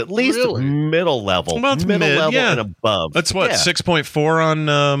places, at least middle level. Well, it's middle level and above. That's 6.4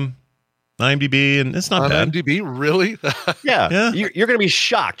 on IMDb, and it's not bad. IMDb, really? Yeah. You're going to be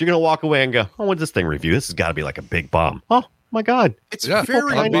shocked. You're going to walk away and go, oh, what's this thing review? This has got to be like a big bomb. Oh, my God. It's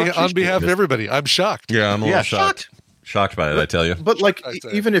very on behalf of everybody. I'm shocked. Yeah, I'm a little shocked. Shocked by it, I tell you. But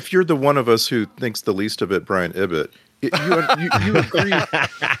even if you're the one of us who thinks the least of it, Brian Ibbett, you agree?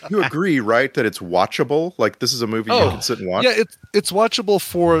 You agree, right? That it's watchable. This is a movie you can sit and watch. Yeah, it's watchable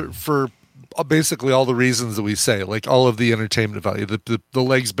for basically all the reasons that we say, all of the entertainment value, the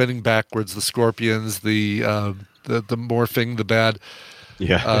legs bending backwards, the scorpions, the morphing, the bad.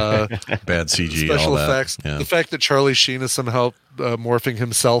 Yeah, bad CG, special all that. effects. Yeah. The fact that Charlie Sheen is somehow morphing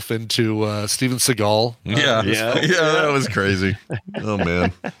himself into Steven Seagal. Yeah, that was crazy. Oh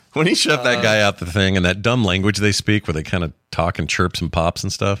man, when he shoved that guy out the thing and that dumb language they speak, where they kind of talk and chirps and pops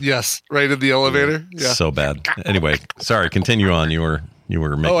and stuff. Yes, right in the elevator. Yeah, so bad. Anyway, sorry. Continue on. You were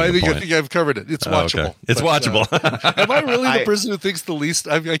making. I think I've covered it. It's watchable. Okay. It's watchable. Am I really the person who thinks the least?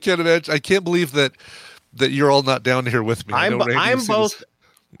 I can't imagine. I can't believe that you're all not down here with me.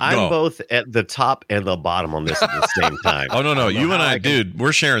 I'm both at the top and the bottom on this at the same time. Oh, no. You and I, dude,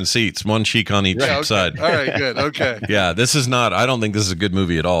 we're sharing seats, one cheek on each side. All right, good. Okay. Yeah, this is not, I don't think this is a good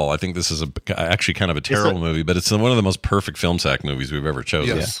movie at all. I think this is actually kind of a terrible movie, but it's one of the most perfect film sack movies we've ever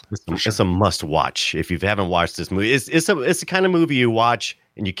chosen. Yes. It's a must watch. If you haven't watched this movie, it's the kind of movie you watch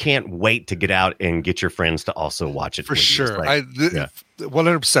and you can't wait to get out and get your friends to also watch it For with you. sure. It's like,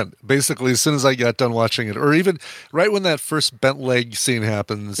 100%. Basically, as soon as I got done watching it, or even right when that first bent leg scene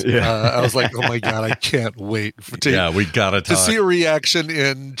happens, I was like, oh my God, I can't wait we gotta to talk. see a reaction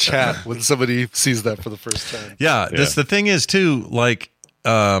in chat when somebody sees that for the first time. The thing is too, like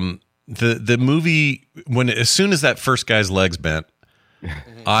the movie, as soon as that first guy's legs bent,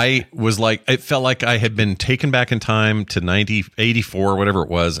 I was like, it felt like I had been taken back in time to 84, whatever it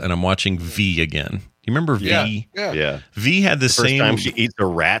was, and I'm watching V again. You remember V? Yeah. V had the First same time she eats a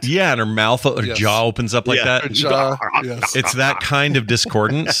rat. Yeah, and her mouth, her jaw opens up like that. Her jaw, yes. It's that kind of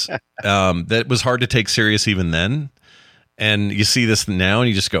discordance that was hard to take serious even then. And you see this now, and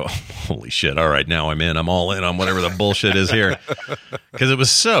you just go, "Holy shit! All right, now I'm in. I'm all in on whatever the bullshit is here," because it was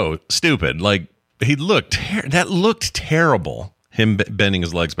so stupid. Like that looked terrible. Him bending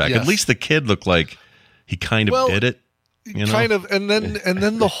his legs back. Yes. At least the kid looked like he kind of did it. You know? Kind of, and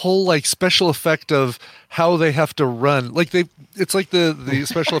then the whole like special effect of how they have to run. Like it's like the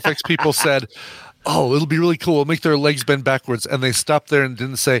special effects people said, "Oh, it'll be really cool. We'll make their legs bend backwards," and they stopped there and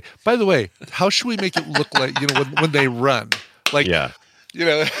didn't say, "By the way, how should we make it look like when they run?" Like,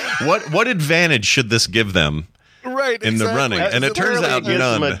 what advantage should this give them? Right, in the running, and it turns out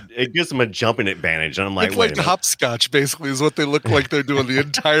none. It gives them a jumping advantage, and I'm like, it's like hopscotch. Basically, is what they look like they're doing the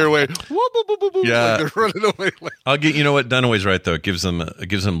entire way. Yeah, like they're running away. I'll get. You know what? Dunaway's right though. It gives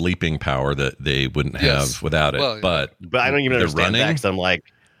them leaping power that they wouldn't have without it. Well, but I don't even understand that, 'cause I'm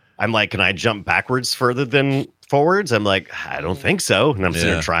like, can I jump backwards further than forwards? I'm like, I don't think so. And I'm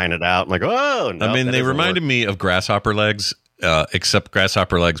sitting there trying it out. I'm like, oh, no. I mean, they reminded me of grasshopper legs. Except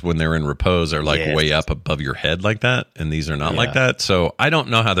grasshopper legs, when they're in repose, are like way up above your head like that, and these are not like that. So I don't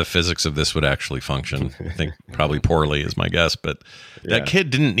know how the physics of this would actually function. I think probably poorly is my guess, but that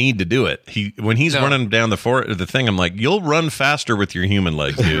kid didn't need to do it. When he's running down the thing, I'm like, you'll run faster with your human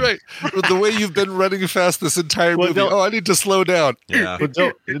legs, dude. Right, the way you've been running fast this entire movie. I need to slow down. Yeah, but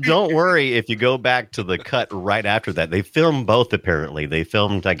don't worry. If you go back to the cut right after that, they filmed both. Apparently, they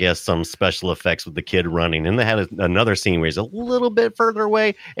filmed, I guess, some special effects with the kid running, and they had another scene where he's a little bit further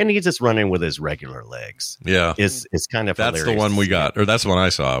away, and he's just running with his regular legs. Yeah, it's kind of that's hilarious. The one we got, or that's the one I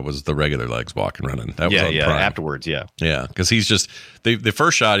saw was the regular legs walking running. That was on Prime. Afterwards, yeah, because he's just the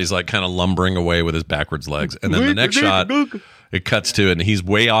first shot he's like kind of lumbering away with his backwards legs, and then the next shot it cuts to it, and he's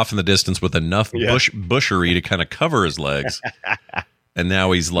way off in the distance with enough bushery to kind of cover his legs. And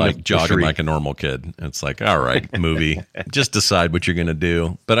now he's like jogging like a normal kid. It's like, all right, movie, just decide what you're going to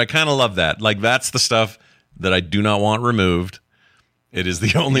do. But I kind of love that. Like, that's the stuff that I do not want removed. It is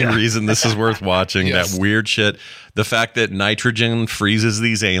the only reason this is worth watching. That weird shit. The fact that nitrogen freezes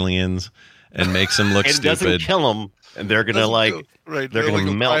these aliens and makes them look stupid. It doesn't kill them. And they're going to they're going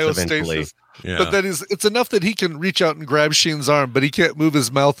to melt eventually. Yeah. But then it's enough that he can reach out and grab Sheen's arm, but he can't move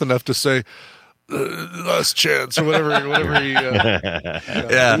his mouth enough to say, last chance or whatever he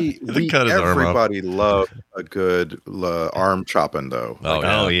cut his everybody loved a good arm chopping though.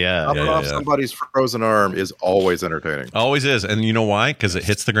 Chopping off somebody's frozen arm is always entertaining. Always is. And you know why? Because it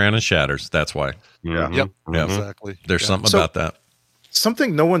hits the ground and shatters. That's why. Exactly. There's something about that.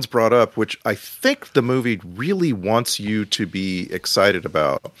 Something no one's brought up, which I think the movie really wants you to be excited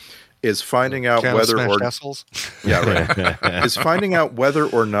about, is finding out whether or is finding out whether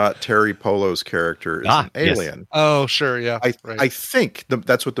or not Terry Polo's character is an alien. Yes. Oh, sure, yeah. I think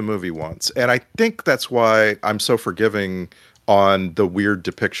that's what the movie wants, and I think that's why I'm so forgiving on the weird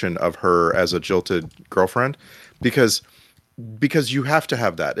depiction of her as a jilted girlfriend, because you have to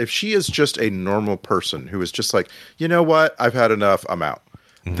have that. If she is just a normal person who is just like, you know what, I've had enough, I'm out,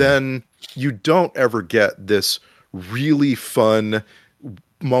 then you don't ever get this really fun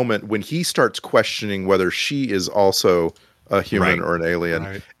moment when he starts questioning whether she is also a human or an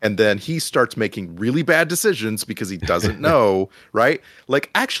alien, and then he starts making really bad decisions because he doesn't know, right?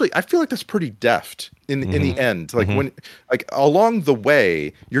 Like, actually, I feel like that's pretty deft in the end. Like when, like, along the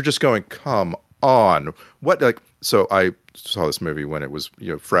way, you're just going, come on, what? Like, so I saw this movie when it was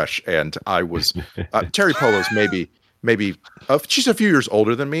fresh, and I was Terry Polo's maybe she's a few years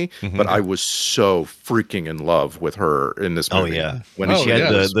older than me, but I was so freaking in love with her in this movie. When she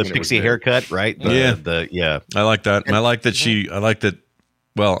had the pixie haircut, right? I like that. And I like that.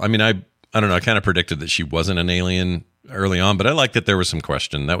 Well, I mean, I don't know. I kind of predicted that she wasn't an alien early on, but I like that there was some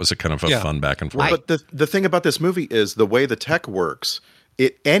question. That was a kind of a fun back and forth. But the thing about this movie is the way the tech works.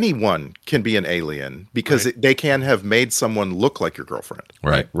 Anyone can be an alien because they can have made someone look like your girlfriend.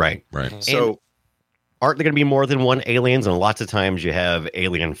 Right. So. Aren't there going to be more than one aliens? And lots of times you have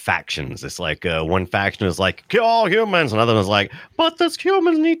alien factions. It's like one faction is like, kill all humans. Another one's like, but those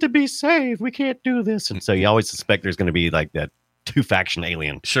humans need to be saved. We can't do this. And so you always suspect there's going to be like that two-faction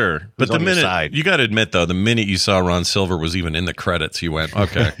alien. Sure. But Who's the on your minute, side? you got to admit, though, the minute you saw Ron Silver was even in the credits, you went,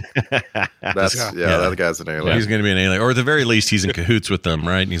 okay. That guy's an alien. He's going to be an alien. Or at the very least, he's in cahoots with them,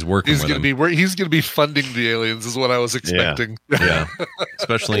 right? And he's working He's with going them. he's going to be funding the aliens, is what I was expecting. Yeah.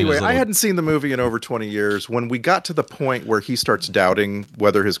 Especially Anyway, in his I little- hadn't seen the movie in over 20 years. When we got to the point where he starts doubting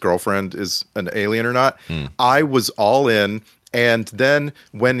whether his girlfriend is an alien or not, I was all in. And then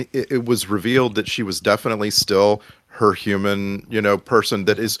when it was revealed that she was definitely still her human, person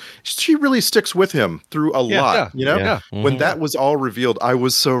she really sticks with him through a lot, When that was all revealed, I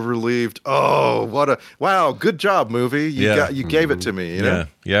was so relieved. Oh, wow, good job, movie. You gave it to me, Yeah,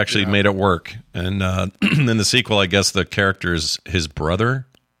 you actually made it work. And in the sequel, I guess the character is his brother.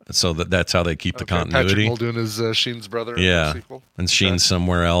 So that's how they keep the continuity. Patrick Muldoon is Sheen's brother. Yeah, In the sequel. and Sheen's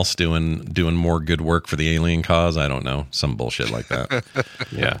somewhere else doing more good work for the alien cause. I don't know, some bullshit like that.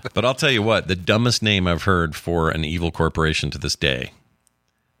 Yeah, but I'll tell you what, the dumbest name I've heard for an evil corporation to this day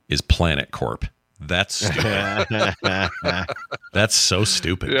is Planet Corp. That's stupid. That's so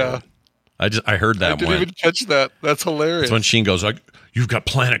stupid. Yeah. Dude. I heard that I didn't even catch that. That's hilarious. That's when Sheen goes like, "You've got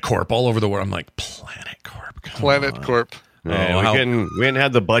Planet Corp all over the world." I'm like, Planet Corp. Planet Corp. No, we didn't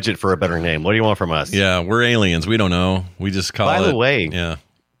have the budget for a better name. What do you want from us? Yeah, we're aliens. We don't know. We just call it. By the way, yeah.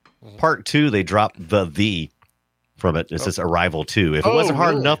 Part 2, they dropped the from it. It's just Arrival 2. If it wasn't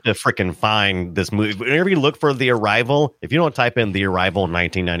hard enough to freaking find this movie, whenever you look for The Arrival, if you don't type in The Arrival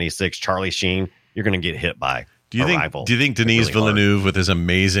 1996 Charlie Sheen, you're going to get hit by Arrival. Do you think Denis really Villeneuve, with his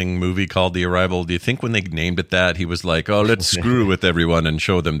amazing movie called The Arrival, do you think when they named it that, he was like, "Oh, let's screw with everyone and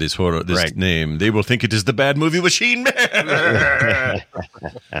show them this name. They will think it is the bad movie machine man." I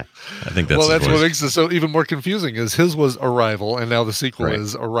think that's that's what makes it so even more confusing. Is his was Arrival, and now the sequel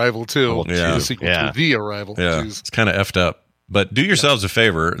is Arrival 2. Yeah. The sequel to The Arrival. Yeah, Jeez. it's kind of effed up. But do yourselves a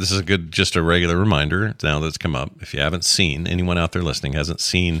favor. This is just a regular reminder now that's come up. If you haven't seen, anyone out there listening hasn't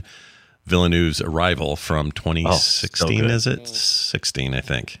seen Villeneuve's Arrival from 2016, is it? 16, I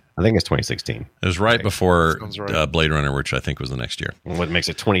think. I think it's 2016. It was right before right. Blade Runner, which I think was the next year. What makes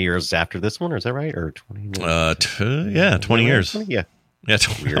it 20 years after this one? Or is that right? Or 20? 20 years. 20? Yeah. Yeah.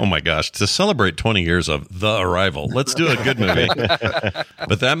 Oh my gosh! To celebrate 20 years of The Arrival, let's do a good movie.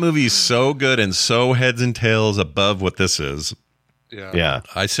 But that movie is so good and so heads and tails above what this is. Yeah.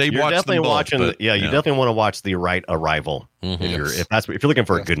 I say You're watch definitely them both, watching. but, You definitely want to watch the right Arrival if you're looking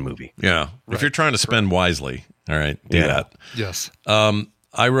for a good movie. Yeah. If you're trying to spend wisely, all right, do that. Yes.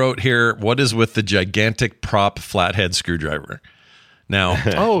 I wrote here, what is with the gigantic prop flathead screwdriver? Now,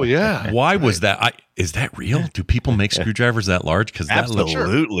 why was that? Is that real? Do people make screwdrivers that large? Because that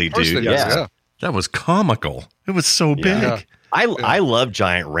absolutely, dude. that was comical. It was so big. Yeah. I love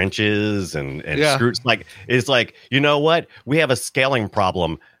giant wrenches and screws. It's like, you know what? We have a scaling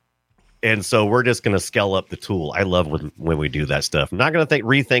problem, and so we're just going to scale up the tool. I love when we do that stuff. I'm not going to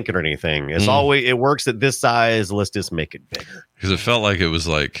rethink it or anything. It's always, it works at this size. Let's just make it bigger. Because it felt like it was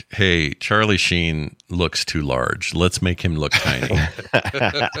like, hey, Charlie Sheen looks too large. Let's make him look tiny.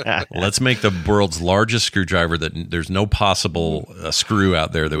 Let's make the world's largest screwdriver that there's no possible screw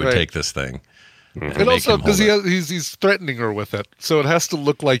out there that would take this thing. And also because he's threatening her with it, so it has to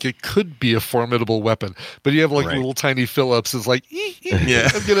look like it could be a formidable weapon. But you have little tiny Phillips is like,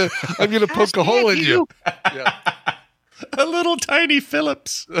 I'm gonna poke a hole in you. Yeah. A little tiny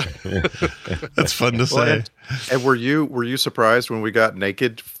Phillips. That's fun to say. And were you surprised when we got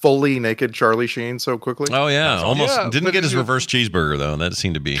fully naked Charlie Sheen so quickly? Oh yeah, almost didn't get his you- reverse cheeseburger though. That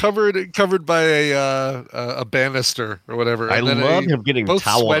seemed to be covered by a banister or whatever. I And then love him getting toweled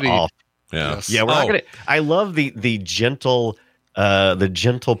sweaty. off. Yeah. Yes. Yeah, we're not gonna. I love the gentle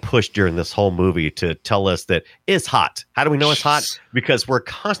push during this whole movie to tell us that it's hot. How do we know it's hot? Because we're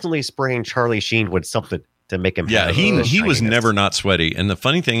constantly spraying Charlie Sheen with something to make him. Yeah, have he the was shininess. never not sweaty. And the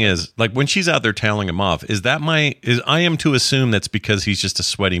funny thing is, like when she's out there towing him off, I am to assume that's because he's just a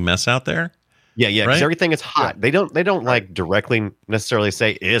sweaty mess out there. Yeah, because right? everything is hot. They don't like directly necessarily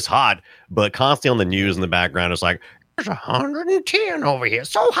say it's hot, but constantly on the news in the background it's like, there's 110 over here,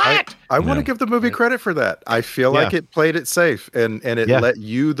 so hot. I want to give the movie credit for that. I feel like it played it safe and it let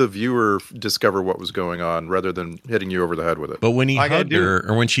you, the viewer, discover what was going on rather than hitting you over the head with it. But when he hugged her,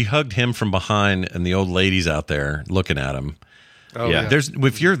 or when she hugged him from behind, and the old lady's out there looking at him,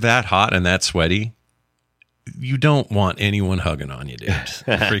 if you're that hot and that sweaty, you don't want anyone hugging on you, dude.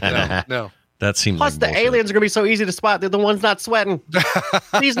 Freaking out. No. That seems Plus, like the bullshit. aliens are going to be so easy to spot. They're the ones not sweating.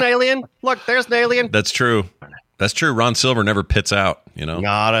 He's an alien. Look, there's an alien. That's true. That's true. Ron Silver never pits out, you know?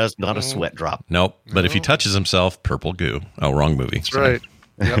 Not a sweat drop. Nope. But if he touches himself, purple goo. Oh, wrong movie. That's right.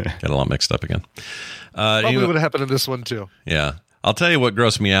 Yep. Got a lot mixed up again. Probably would have happened in this one too. Yeah. I'll tell you what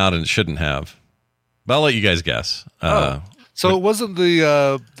grossed me out and it shouldn't have. But I'll let you guys guess. So it wasn't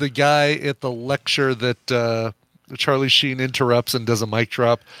the guy at the lecture that Charlie Sheen interrupts and does a mic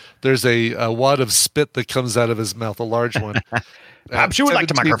drop. There's a wad of spit that comes out of his mouth, a large one. Perhaps you would like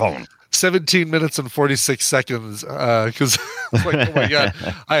the microphone. 17 minutes and 46 seconds. Because like, oh my god,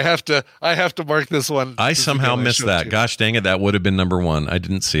 I have to mark this one. I somehow missed that. Gosh dang it, that would have been number one. I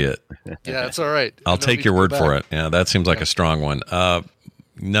didn't see it. Yeah, it's all right. I'll take your word for it. Yeah, that seems like a strong one.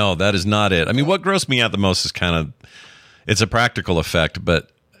 No, that is not it. I mean, what grossed me out the most is it's a practical effect,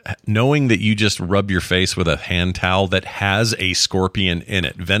 but knowing that you just rub your face with a hand towel that has a scorpion in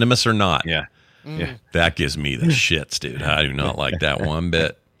it, venomous or not, that gives me the shits, dude. I do not like that one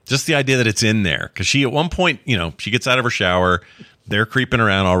bit. Just the idea that it's in there, because she at one point, she gets out of her shower, they're creeping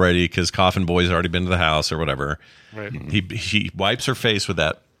around already because Coffin Boy's already been to the house or whatever. Right. She wipes her face with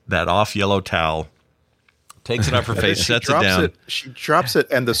that off yellow towel. Takes it off her face, sets it down. She drops it,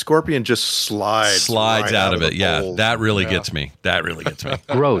 and the scorpion just slides right out of it. Yeah, that really gets me. That really gets me.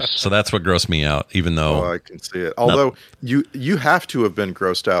 Gross. So that's what grossed me out, even though... I can see it. Although, you have to have been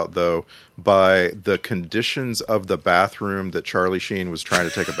grossed out, though, by the conditions of the bathroom that Charlie Sheen was trying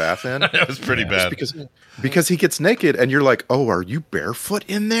to take a bath in. That was pretty bad. Because he gets naked, and you're like, oh, are you barefoot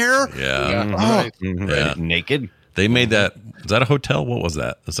in there? Yeah. Yeah. Naked. They made that. Is that a hotel? What was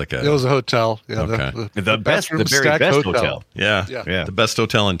that? It was a hotel. Yeah. Okay. The very best hotel. Yeah. The best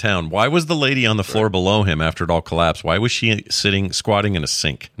hotel in town. Why was the lady on the floor below him after it all collapsed? Why was she squatting in a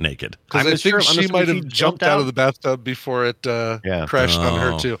sink naked? Because I think she might have jumped out of the bathtub before it crashed on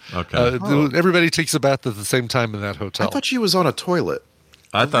her too. Okay. Everybody takes a bath at the same time in that hotel. I thought she was on a toilet.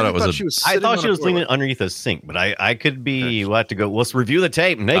 I thought she was leaning underneath a sink, but I could be. We'll have to go. Let's review the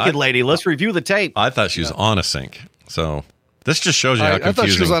tape, naked lady. Let's review the tape. I thought she was on a sink. So this just shows you how confusing. I thought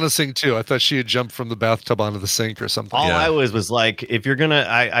she was on a sink too. I thought she had jumped from the bathtub onto the sink or something. All I was like, if you're gonna,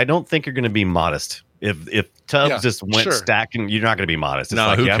 I don't think you're gonna be modest. If tubs just went stacking, you're not gonna be modest. It's no,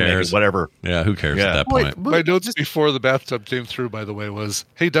 like, who cares? Whatever. Yeah, who cares at that point? My notes before the bathtub came through, by the way, was,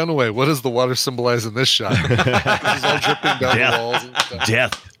 "Hey Dunaway, what does the water symbolize in this shot?" It's all dripping down the walls. And stuff.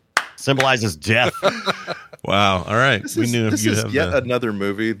 Death. Symbolizes death. Wow. All right. This is yet another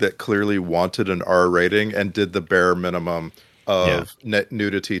movie that clearly wanted an R rating and did the bare minimum of net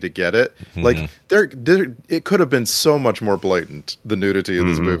nudity to get it. Mm-hmm. Like it could have been so much more blatant, the nudity in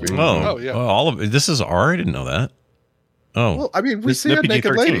this movie. Oh yeah. Well, all of this is R. I didn't know that. Oh, well, I mean, we see a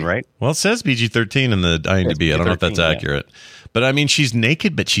naked lady, right? Well, it says PG-13 in the IMDb. I don't know if that's accurate, but I mean, she's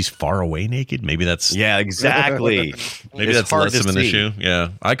naked, but she's far away naked. Maybe that's exactly. Maybe that's less of an issue.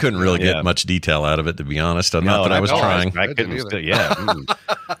 Yeah, I couldn't really get much detail out of it, to be honest. Not that I was trying. I couldn't.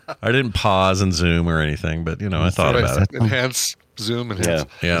 I didn't pause and zoom or anything, but I thought about it. Enhance, zoom, enhance.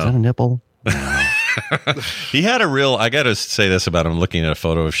 Yeah. Is that a nipple? He had I got to say this about him. Looking at a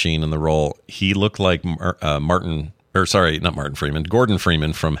photo of Sheen in the role, he looked like Gordon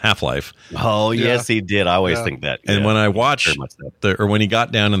Freeman from Half-Life. Oh, yes, he did. I always think that. And when I watched when he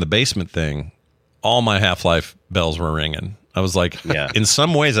got down in the basement thing, all my Half-Life bells were ringing. I was like, in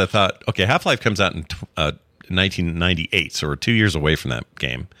some ways I thought, okay, Half-Life comes out in 1998, so we're 2 years away from that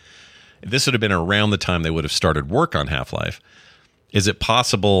game. This would have been around the time they would have started work on Half-Life. Is it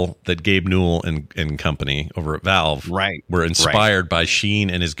possible that Gabe Newell and company over at Valve were inspired by Sheen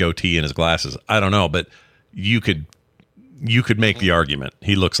and his goatee and his glasses? I don't know, but you could make the argument.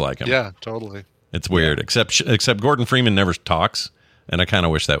 He looks like him. Yeah, totally. It's weird, except Gordon Freeman never talks, and I kind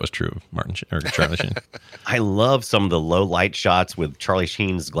of wish that was true of Charlie Sheen. I love some of the low light shots with Charlie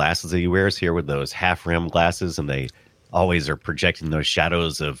Sheen's glasses that he wears here with those half rim glasses, and they always are projecting those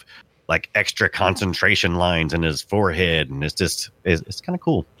shadows of like extra concentration lines in his forehead, and it's kind of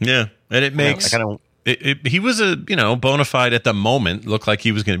cool. Yeah, and it makes he was a bona fide at the moment, looked like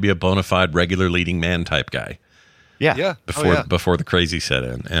he was going to be a bona fide regular leading man type guy. Yeah. Before the crazy set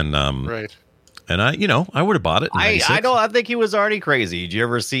in, and right. And I would have bought it. I think he was already crazy. Did you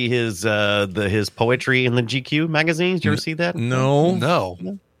ever see his poetry in the GQ magazines? Did you ever see that? No.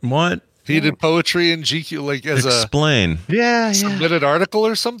 What? He did poetry in GQ, like as Explain. Submitted article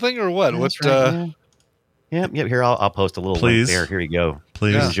or something, or what? That's right. Here, I'll post a little link there. Here you go.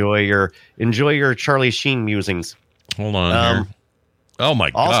 Please enjoy your Charlie Sheen musings. Hold on here. Oh my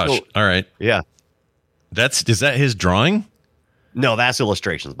gosh! All right. Yeah. Is that his drawing? No, that's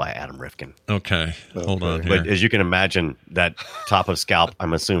illustrations by Adam Rifkin. Okay. Hold on here. But as you can imagine, that top of scalp,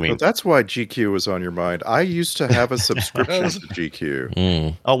 I'm assuming. So that's why GQ was on your mind. I used to have a subscription to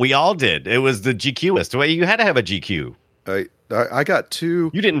GQ. Oh, we all did. It was the GQist. Well, you had to have a GQ. I got two.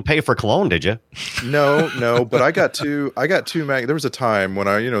 You didn't pay for cologne, did you? No, but I got two. There was a time when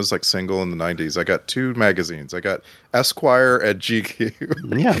I was like single in the 90s. I got two magazines. I got Esquire and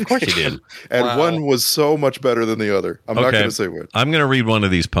GQ. Yeah, of course you did. And one was so much better than the other. I'm not going to say which. I'm going to read one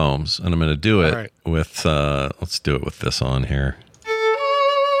of these poems, and I'm going to do it with. Let's do it with this on here.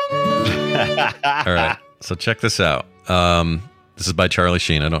 All right. So check this out. This is by Charlie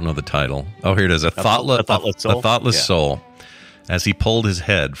Sheen. I don't know the title. Oh, here it is. A thoughtless soul. As he pulled his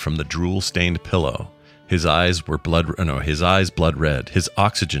head from the drool-stained pillow, his eyes blood red, his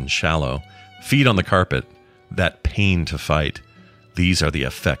oxygen shallow, feet on the carpet, that pain to fight. These are the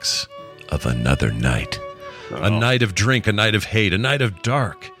effects of another night. A night of drink, a night of hate, a night of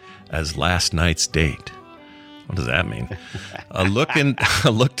dark, as last night's date. What does that mean? A look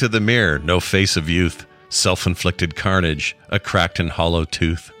to the mirror, no face of youth, self-inflicted carnage, a cracked and hollow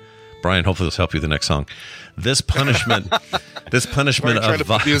tooth. Brian, hopefully this will help you with the next song. This punishment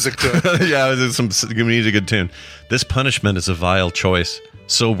of music to it. Yeah, we need a good tune. This punishment is a vile choice,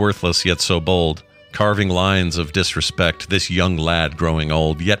 so worthless yet so bold, carving lines of disrespect. This young lad growing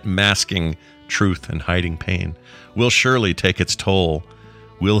old, yet masking truth and hiding pain, will surely take its toll.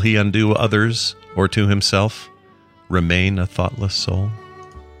 Will he undo others, or to himself remain a thoughtless soul?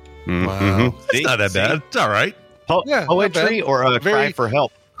 Wow, it's not that bad. It's all right. Poetry or a cry for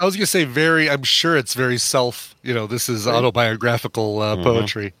help. I was going to say I'm sure it's very this is autobiographical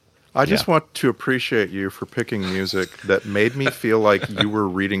poetry. I just want to appreciate you for picking music that made me feel like you were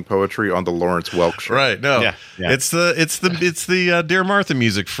reading poetry on the Lawrence Welk show. Right? No, it's the Dear Martha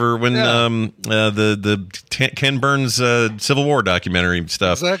music for when the Ken Burns Civil War documentary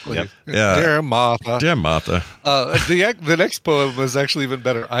stuff. Exactly. Yep. Yeah. Dear Martha. Dear Martha. The next poem was actually even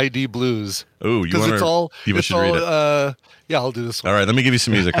better. ID Blues. Oh, you should read it. Yeah, I'll do this one. All right, let me give you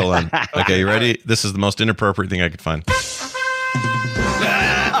some music. Hold on. Okay, you ready? This is the most inappropriate thing I could find.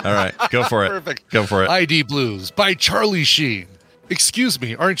 All right, go for it. Perfect. Go for it. ID Blues by Charlie Sheen. Excuse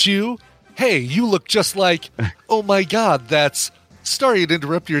me, aren't you? Hey, you look just like... Oh my God, that's... Sorry to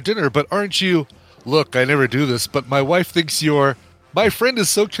interrupt your dinner, but aren't you... Look, I never do this, but my wife thinks you're... My friend is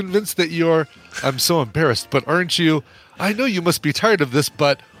so convinced that you're... I'm so embarrassed, but aren't you... I know you must be tired of this,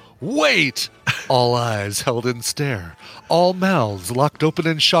 but... Wait! All eyes held in stare. All mouths locked open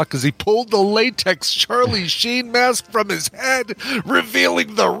in shock as he pulled the latex Charlie Sheen mask from his head,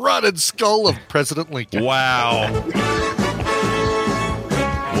 revealing the rotted skull of President Lincoln. Wow.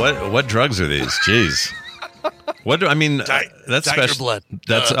 What drugs are these? Jeez. What do I mean? That's Tiger special. Blood.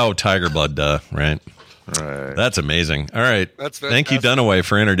 That's Tiger Blood. Right. Right. That's amazing. All right. That's Thank you, Dunaway,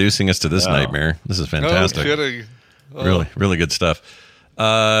 for introducing us to this nightmare. This is fantastic. No kidding. Really good stuff.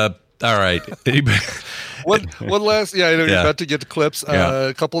 All right. One last, I know you're about to get to clips.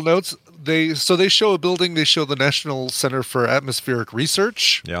 A couple notes. They show a building. They show the National Center for Atmospheric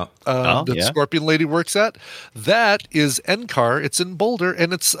Research. Yeah. That Scorpion Lady works at. That is NCAR. It's in Boulder,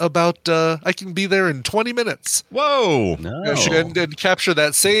 and it's about. I can be there in 20 minutes. Whoa! No. And capture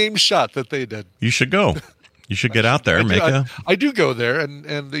that same shot that they did. You should go. You should get out there. I do go there, and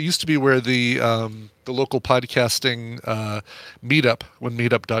it used to be where the local podcasting meetup, when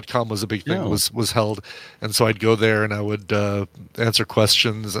meetup.com was a big thing, was held. And so I'd go there and I would answer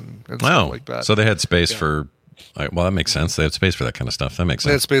questions and stuff like that. So they had space for, well, that makes sense. They had space for that kind of stuff. That makes sense.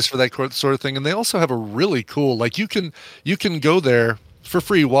 They had space for that sort of thing. And they also have a really cool, like you can go there for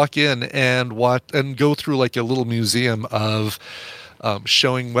free, walk in and watch and go through like a little museum of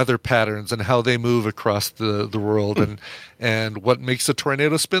showing weather patterns and how they move across the world and what makes a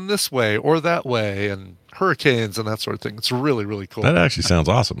tornado spin this way or that way and hurricanes and that sort of thing. It's really, really cool. That actually sounds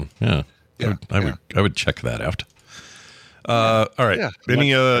awesome. Yeah. I would check that out. All right. Yeah.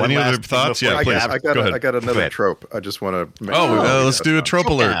 Any other thoughts? Yeah, please. I got another trope. I just want to make let's do a trope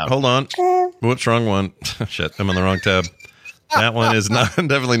alert. Hold on. What's wrong one? Shit, I'm on the wrong tab. That one is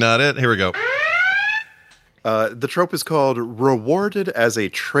definitely not it. Here we go. The trope is called Rewarded as a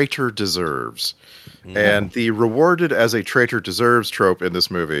Traitor Deserves. And the Rewarded as a Traitor Deserves trope in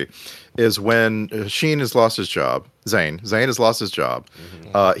this movie is when Sheen has lost his job. Zane has lost his job.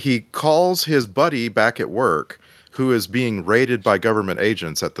 He calls his buddy back at work, who is being raided by government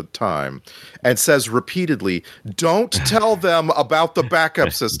agents at the time, and says repeatedly, "Don't tell them about the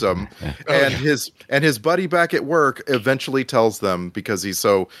backup system." And his buddy back at work eventually tells them because he's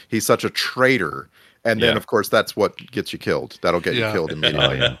such a traitor. And then, of course, that's what gets you killed. That'll get you killed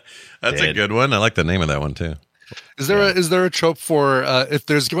immediately. That's a good one. I like the name of that one, too. Is there a trope for if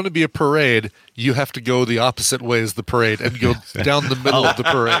there's going to be a parade, you have to go the opposite way as the parade and go down the middle of the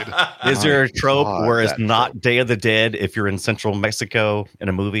parade? Is there a trope where it's not Day of the Dead if you're in central Mexico in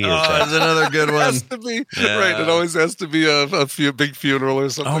a movie? That's another good one. It has to be, right. It always has to be a big funeral or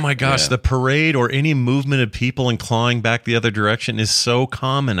something. Oh my gosh, the parade or any movement of people and clawing back the other direction is so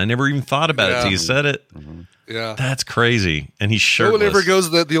common. I never even thought about it until you said it. Mm-hmm. Yeah, that's crazy. And he's shirtless. No one ever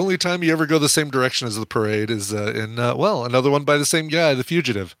goes the only time you ever go the same direction as the parade is in another one by the same guy, The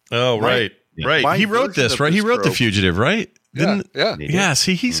Fugitive. Oh, right. Right. He wrote this, right? He wrote The Fugitive, right? Yeah.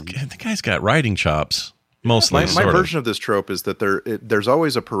 See, the guy's got writing chops. Mostly. My version of this trope is that there's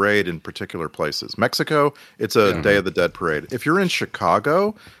always a parade in particular places. Mexico, it's a Day of the Dead parade. If you're in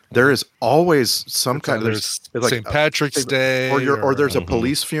Chicago, there is always some kind of there's St. Patrick's Day, or there's a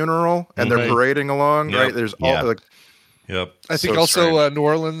police funeral and they're parading along. Right? There's all Yep. I think also New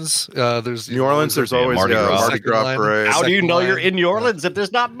Orleans. There's New Orleans. There's always Mardi Gras parade. How do you know you're in New Orleans if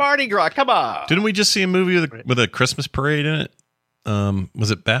there's not Mardi Gras? Come on! Didn't we just see a movie with a Christmas parade in it?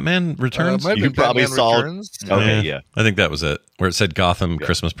 Was it Batman Returns? You probably saw. Okay, yeah. I think that was it, where it said Gotham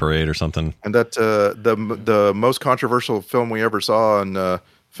Christmas Parade or something. And that the most controversial film we ever saw on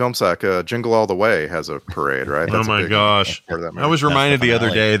Film Sack, Jingle All the Way, has a parade, right? That's my gosh! I was reminded the other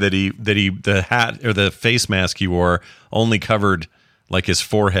day that he the hat or the face mask he wore only covered like his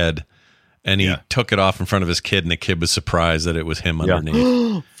forehead. And he took it off in front of his kid, and the kid was surprised that it was him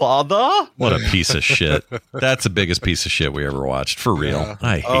underneath. Father? What a piece of shit. That's the biggest piece of shit we ever watched. For real. Yeah.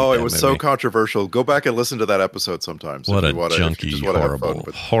 I hate that it was movie. so controversial. Go back and listen to that episode sometimes. What a junky,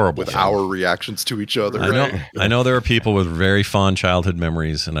 horrible with film. our reactions to each other. I know there are people with very fond childhood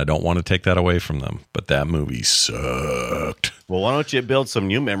memories, and I don't want to take that away from them, but that movie sucked. Well, why don't you build some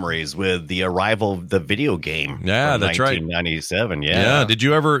new memories with the arrival of the video game? Yeah, that's right. 1997. Yeah. Did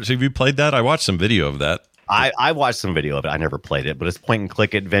you ever? So have you played that? I watched some video of that. I watched some video of it. I never played it, but it's point and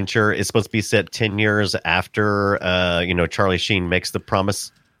click adventure. It's supposed to be set 10 years after, Charlie Sheen makes the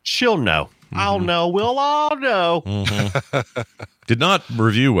promise. She'll know. Mm-hmm. I'll know. We'll all know. Mm-hmm. Did not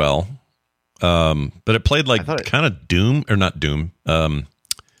review well, but it played like kind of Doom or not Doom.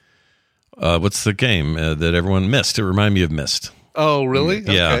 What's the game that everyone missed? It reminded me of Myst. Oh, really?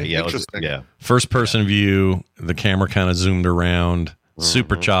 Yeah. Okay. Interesting. First person view. The camera kind of zoomed around.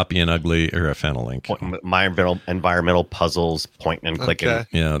 Super choppy and ugly. Or I found a link. My environmental puzzles, pointing and clicking. Okay.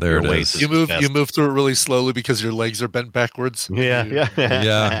 Yeah, there it is. You move through it really slowly because your legs are bent backwards. Yeah.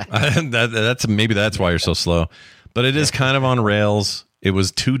 That's why you're so slow. But it is kind of on rails. It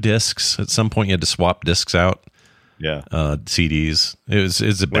was 2 discs. At some point, you had to swap discs out. Yeah. CDs.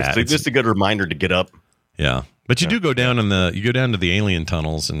 It's a bad. It's just a good reminder to get up. Yeah, but you do go down to the alien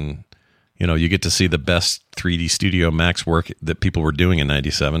tunnels and. You get to see the best 3D Studio Max work that people were doing in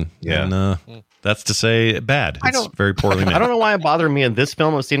 '97. Yeah. And that's to say bad. It's very poorly made. I don't know why it bothered me in this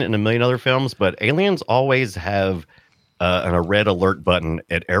film. I've seen it in a million other films, but aliens always have a red alert button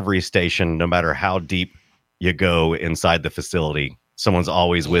at every station, no matter how deep you go inside the facility. Someone's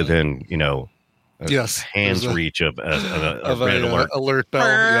always within, hands reach of a red alert bell.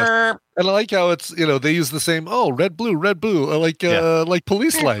 Yes. And I like how it's they use the same red blue like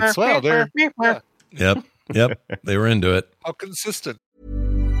police lights. Wow, they're Yep. They were into it. How consistent.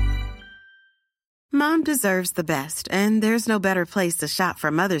 Mom deserves the best, and there's no better place to shop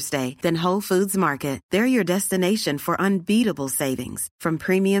for Mother's Day than Whole Foods Market. They're your destination for unbeatable savings, from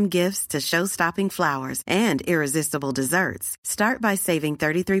premium gifts to show-stopping flowers and irresistible desserts. Start by saving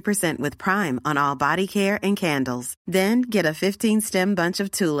 33% with Prime on all body care and candles. Then get a 15-stem bunch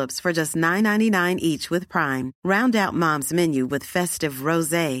of tulips for just $9.99 each with Prime. Round out Mom's menu with festive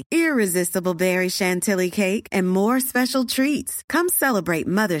rosé, irresistible berry chantilly cake, and more special treats. Come celebrate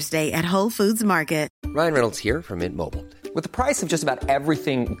Mother's Day at Whole Foods Market. Ryan Reynolds here from Mint Mobile. With the price of just about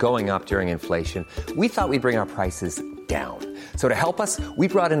everything going up during inflation, we thought we'd bring our prices down. So to help us, we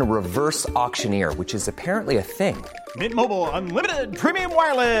brought in a reverse auctioneer, which is apparently a thing. Mint Mobile Unlimited Premium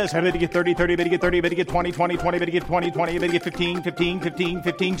Wireless. How to get 30, 30, bit to get 30, bit to get 20, 20, 20, bit to get 20, 20, bit to get 15, 15, 15,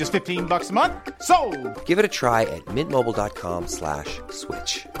 15, just $15 a month? Sold! Give it a try at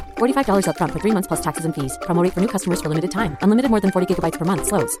mintmobile.com/switch. $45 up front for 3 months plus taxes and fees. Promo rate for new customers for limited time. Unlimited more than 40 gigabytes per month.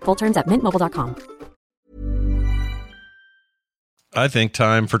 Slows full terms at mintmobile.com. I think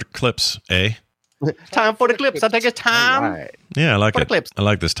time for clips, eh? Time for the clips. I think it's time. Right. Yeah, I like for it. Clips. I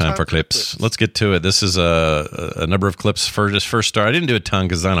like this time for clips. Let's get to it. This is a number of clips for this first start. I didn't do a ton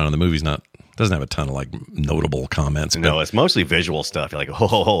because I don't know, the movie's doesn't have a ton of like notable comments. No, it's mostly visual stuff. You're like,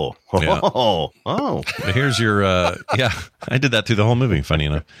 oh. But here's your I did that through the whole movie, funny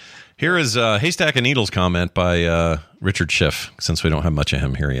enough. Here is Haystack and Needles comment by Richard Schiff. Since we don't have much of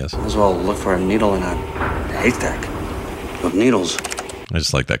him, here he is. As well look for a needle in a haystack of needles. I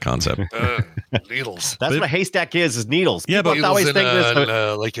just like that concept. Needles. That's what a haystack is needles. Yeah, but People always think this.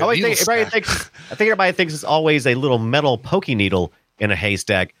 like a I needle think everybody thinks it's always a little metal pokey needle in a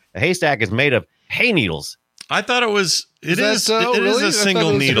haystack. A haystack is made of hay needles. I thought it was. It is really? a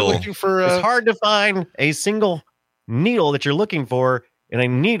single needle. It's hard to find a single needle that you're looking for in a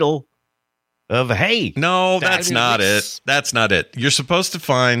needle of hay. No, that's not it. That's not it. You're supposed to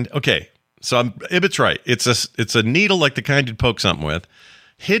find. Okay, so Ibbot's right. It's a needle like the kind you'd poke something with,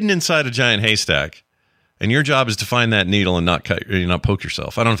 hidden inside a giant haystack, and your job is to find that needle and not poke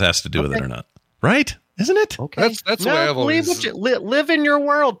yourself. I don't know if that has to do with it or not. Right? Isn't it? Okay. That's the way I've always live in your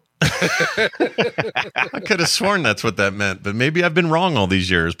world. I could have sworn that's what that meant, but maybe I've been wrong all these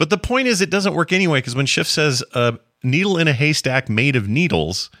years. But the point is, it doesn't work anyway, because when Schiff says a needle in a haystack made of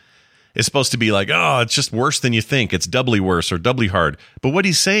needles, it's supposed to be like, oh, it's just worse than you think. It's doubly worse or doubly hard. But what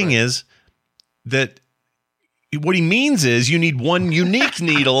he's saying is that what he means is you need one unique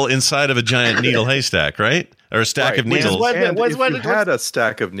needle inside of a giant needle haystack, right? Or a stack of needles. And if you had a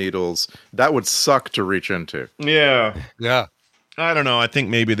stack of needles, that would suck to reach into. Yeah. Yeah. I don't know. I think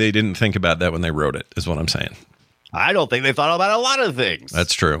maybe they didn't think about that when they wrote it, is what I'm saying. I don't think they thought about a lot of things.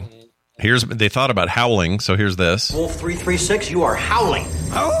 That's true. They thought about howling, so here's this. Wolf 336, you are howling.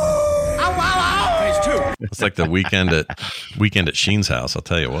 Phase 2. It's like the weekend at Sheen's house, I'll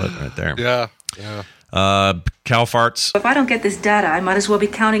tell you what, right there. Yeah. Yeah. Cow farts. If I don't get this data, I might as well be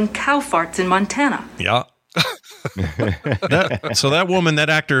counting cow farts in Montana. Yeah. So that woman, that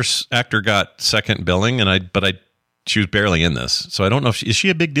actor got second billing, she was barely in this, so I don't know if is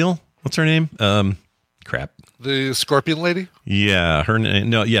she a big deal? What's her name? Crap. The Scorpion Lady? Yeah, her name.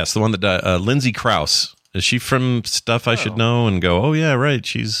 No, yes, the one that Lindsay Krause. Is she from Stuff I Should Know and go? Oh yeah, right. I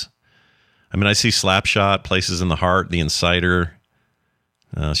see Slapshot, Places in the Heart, The Insider.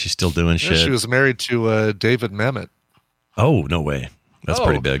 She's still doing shit. She was married to David Mamet. Oh no way. That's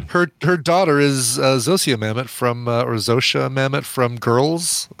pretty big. Her daughter is Zosia Mamet Zosha Mamet from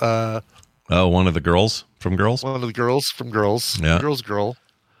Girls. One of the girls from Girls? One of the girls from Girls. Yeah. Girls Girl.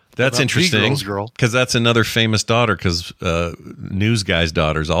 That's interesting. Girl. Because that's another famous daughter, because News Guy's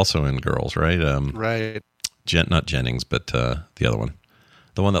daughter's also in Girls, right? Right. Not Jennings, but the other one.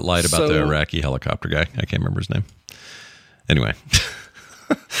 The one that lied about the Iraqi helicopter guy. I can't remember his name. Anyway.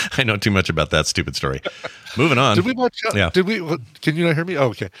 I know too much about that stupid story. Moving on. Did we watch? Can you not hear me? Oh,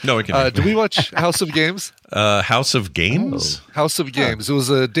 okay. No, we can. Did we watch House of Games? House of Games? Oh. House of Games. It was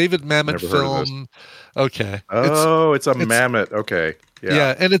a David Mamet film. Okay. It's a Mamet. Okay.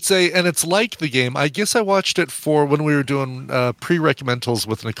 Yeah, and it's like the game. I guess I watched it for when we were doing pre-recommendals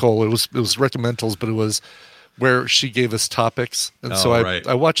with Nicole. It was recommendals, but it was where she gave us topics, and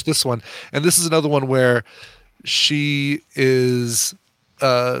I watched this one, and this is another one where she is.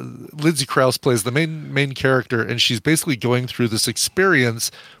 Lindsay Krause plays the main character, and she's basically going through this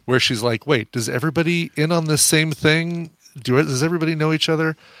experience where she's like, wait, does everybody in on the same thing? Does everybody know each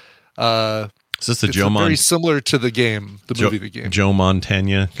other? Is this the very similar to the game, movie, The Game. Joe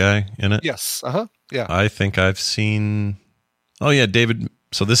Montana guy in it? Yes. Yeah. I think I've seen. Oh yeah, David.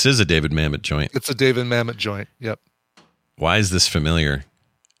 So this is a David Mamet joint. It's a David Mamet joint. Yep. Why is this familiar?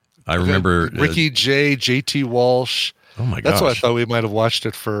 I remember Ricky J, JT Walsh. Oh my gosh. That's why I thought we might have watched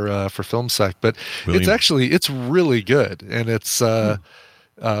it for FilmSack, but it's really good, and it's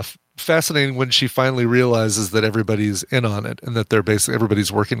fascinating when she finally realizes that everybody's in on it and that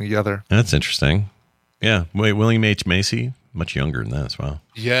everybody's working together. That's interesting. Yeah. Wait, William H. Macy, much younger than that as well.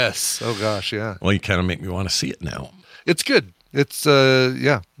 Yes. Oh gosh, yeah. Well, you kind of make me want to see it now. It's good. It's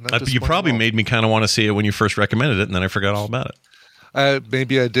you probably made me kind of want to see it when you first recommended it, and then I forgot all about it.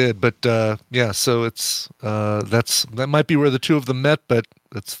 Maybe I did, but so it's that might be where the two of them met, but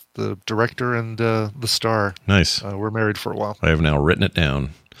it's the director and the star. Nice. We're married for a while. I have now written it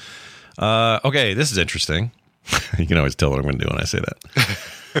down. Okay, this is interesting. You can always tell what I'm going to do when I say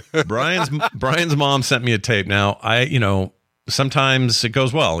that. Brian's mom sent me a tape. Now, sometimes it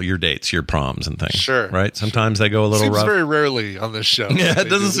goes well, your dates, your proms and things. Sure. Right? Sometimes they go a little rough. Very rarely on this show. Yeah, it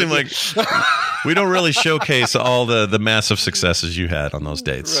doesn't seem like we don't really showcase all the massive successes you had on those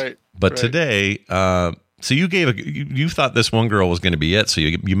dates. Right. But today, so you thought this one girl was going to be it, so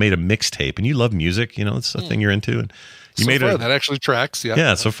you made a mixtape, and you love music, it's the thing you're into, and you made that actually tracks. Yeah.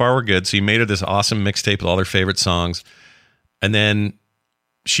 Yeah, so far we're good. So you made her this awesome mixtape with all their favorite songs, and then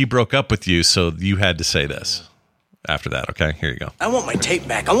she broke up with you, so you had to say this. After that, okay? Here you go. I want my tape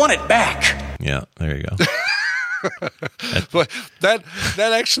back. I want it back. Yeah, there you go. But that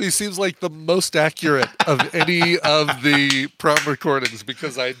actually seems like the most accurate of any of the prom recordings,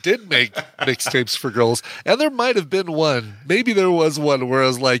 because I did make mixtapes for girls, and there might have been one. Maybe there was one where I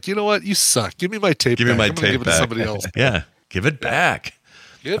was like, you know what, you suck. Give me my tape. Give me my I'm gonna tape give it back. to somebody else. Yeah, give it back.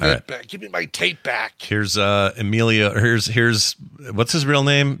 Give All it right. back. Give me my tape back. Here's Amelia. Here's what's his real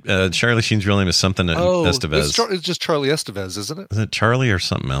name? Charlie Sheen's real name is something Estevez. It's just Charlie Estevez, isn't it? Is it Charlie or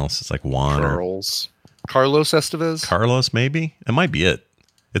something else? It's like Juan Charles. Carlos Estevez. Carlos, maybe. It might be it.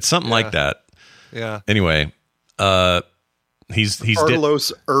 It's something like that. Yeah. Anyway, he's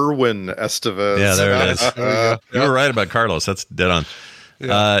Carlos Irwin Estevez. Yeah, there it is. There we go. You were right about Carlos. That's dead on.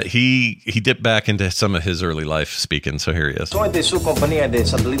 Yeah. He dipped back into some of his early life speaking, so here he is. Soy de su compañía de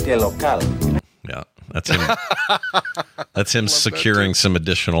satélite local. Yeah, that's him. That's him securing some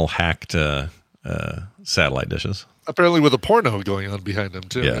additional hacked satellite dishes. Apparently with a porno going on behind him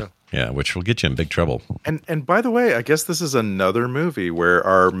too. Yeah, which will get you in big trouble. And by the way, I guess this is another movie where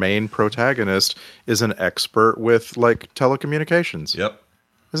our main protagonist is an expert with like telecommunications. Yep.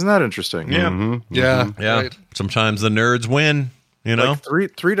 Isn't that interesting? Yeah. Yeah. Yeah. Right. Sometimes the nerds win, you know?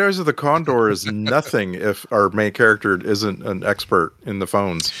 Like Three Days of the Condor is nothing if our main character isn't an expert in the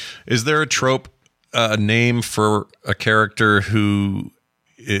phones. Is there a trope, name for a character who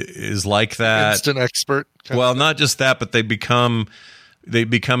is like that? Instant expert. Well, not just that, but they become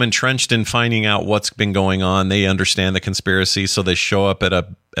entrenched in finding out what's been going on. They understand the conspiracy, so they show up at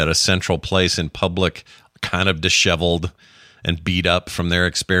a central place in public, kind of disheveled and beat up from their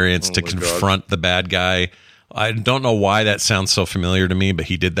experience to confront the bad guy. I don't know why that sounds so familiar to me, but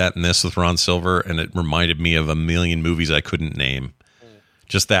he did that in this with Ron Silver, and it reminded me of a million movies I couldn't name.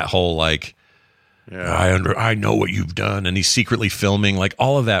 Just that whole like, I know what you've done, and he's secretly filming. Like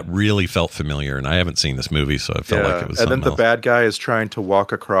all of that really felt familiar, and I haven't seen this movie, so I felt like it was. And then something the bad guy is trying to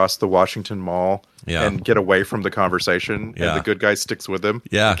walk across the Washington Mall and get away from the conversation, and the good guy sticks with him.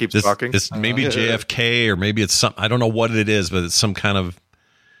 Yeah, and keeps talking. It's maybe JFK, or maybe it's some. I don't know what it is, but it's some kind of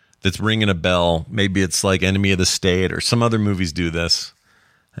that's ringing a bell. Maybe it's like Enemy of the State, or some other movies do this,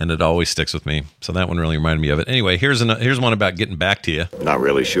 and it always sticks with me. So that one really reminded me of it. Anyway, here's one about getting back to you. Not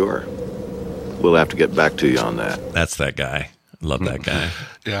really sure. We'll have to get back to you on that. That's that guy. Love that guy.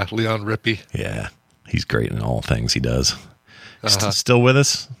 Yeah, Leon Rippey. Yeah, he's great in all things he does. Still with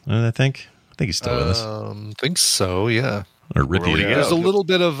us, I think. I think he's still with us. Think so, yeah. Or Rippey. There's a little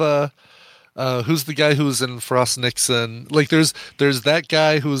bit of who's the guy who's in Frost Nixon? Like there's that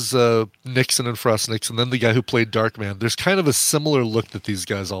guy who's Nixon and Frost Nixon, then the guy who played Darkman. There's kind of a similar look that these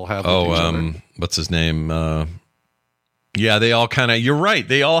guys all have. What's his name? Yeah, they all kind of. You're right.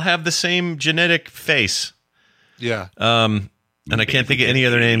 They all have the same genetic face. Yeah. And I can't think of any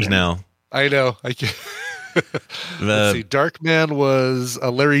other names now. I know. I can't. Let's see. Darkman was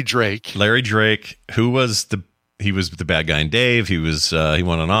Larry Drake. Larry Drake, who was he was the bad guy in Dave. He was he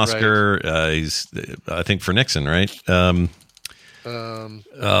won an Oscar. Right. He's I think for Nixon, right? Oh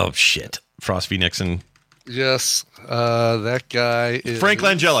shit, Frost v. Nixon. Yes, that guy is Frank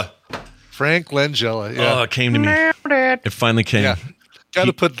Langella. Frank Langella. Yeah. Oh, it came to me. It finally came. Yeah. Got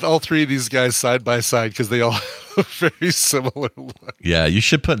to put all three of these guys side by side because they all have a very similar look. Yeah, there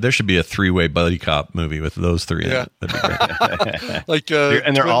should be a 3-way buddy cop movie with those three in it. That'd be great. Like,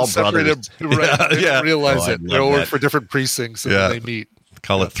 and they're all brothers. Right, they don't realize it. They all work for different precincts and then they meet.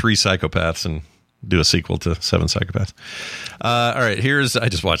 Call it 3 Psychopaths and do a sequel to 7 Psychopaths. All right, I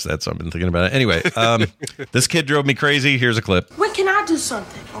just watched that, so I've been thinking about it. Anyway, this kid drove me crazy. Here's a clip. When can I do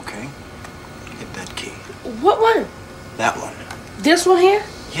something? Okay. Get that key. What one? That one. This one here?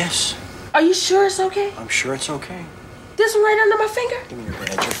 Yes. Are you sure it's okay? I'm sure it's okay. This one right under my finger? Give me your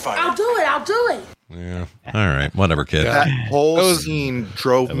badge. You're fired. I'll do it. Yeah. All right. Whatever, kid. That whole scene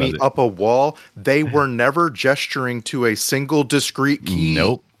drove me up a wall. They were never gesturing to a single discrete key.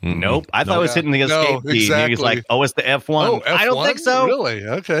 Nope. I thought I was hitting the escape key. Exactly. He was like, "Oh, it's the F1." Oh, F1? I don't think so. Really?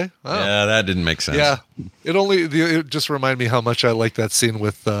 Okay. Wow. Yeah, that didn't make sense. Yeah. It just reminded me how much I like that scene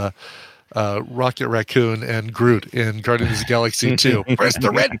with Rocket Raccoon and Groot in Guardians of the Galaxy 2. Press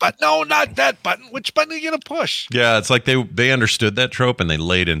the red button. No, not that button. Which button are you going to push? Yeah, it's like they understood that trope and they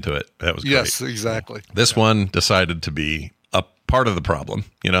laid into it. That was great. Yes, exactly. This one decided to be a part of the problem,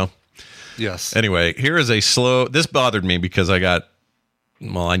 you know? Yes. Anyway, here is this bothered me because I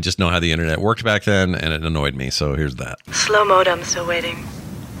just know how the internet worked back then and it annoyed me. So here's that. Slow modem, still waiting.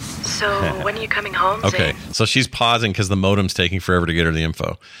 So when are you coming home, Okay, Zane? so she's pausing because the modem's taking forever to get her the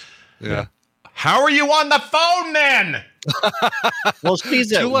info. Yeah. How are you on the phone then? Well,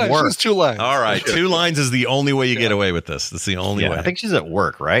 she's at work. She's 2 lines. All right, 2 lines is the only way you get away with this. That's the only way. I think she's at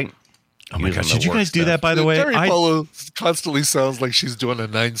work, right? Oh my gosh, did you guys do that, by the way? Terry Polo constantly sounds like she's doing a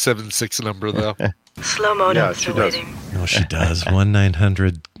 976 number, though. Slow mode, Yeah, I'm she still does. waiting. No, she does.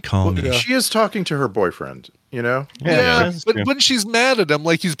 1-900 call me. She is talking to her boyfriend, you know? Yeah, but when she's mad at him,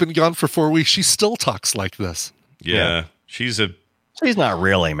 like he's been gone for 4 weeks, she still talks like this. Yeah. She's not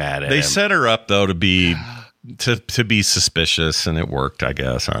really mad at him. They set her up though to be suspicious, and it worked, I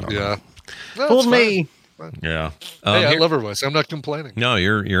guess. I don't know. No, Fooled it's me. fine. Yeah. Hey, I love her voice. I'm not complaining. No,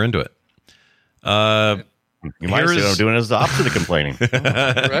 you're into it. You might say I'm doing it as the opposite of complaining.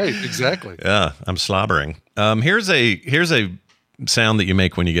 Right, exactly. Yeah, I'm slobbering. Here's a sound that you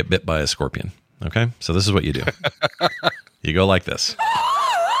make when you get bit by a scorpion. Okay, so this is what you do. You go like this.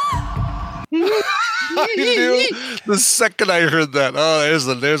 I knew the second I heard that.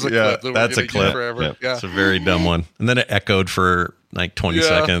 Oh, there's a clip. That That's we're a gonna use clip. forever. Yeah. It's a very dumb one. And then it echoed for like 20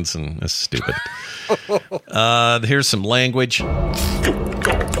 seconds, and it's stupid. Here's some language.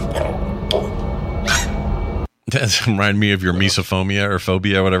 That remind me of your mesophobia or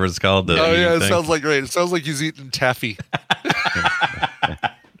phobia, whatever it's called. Oh yeah, it sounds like great. It sounds like he's eating taffy.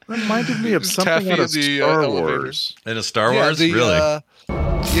 Reminded me of something Taffy out in of the Star elevator. Wars. In a Star Wars? Really?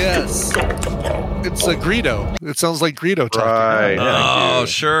 Yes. It's a Greedo. It sounds like Greedo talking. Right.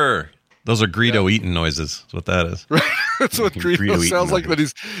 Sure. Those are Greedo eating noises. That's what that is. That's what Greedo sounds like when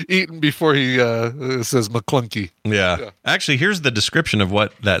he's eating before he says McClunky. Yeah. Actually, here's the description of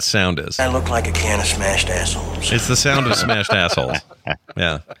what that sound is. I look like a can of smashed assholes. It's the sound of smashed assholes.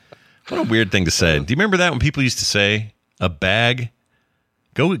 Yeah. What a weird thing to say. Do you remember that when people used to say a bag?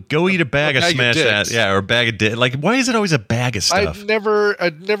 Go eat a bag of smashed ass. Yeah, or a bag of dicks. Like, why is it always a bag of stuff?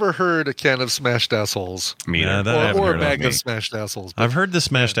 I'd never heard a can of smashed assholes. Me either. Or a bag of smashed assholes. I've heard the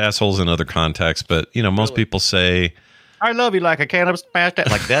smashed assholes in other contexts, but most people say, I love you like a can of smashed ass.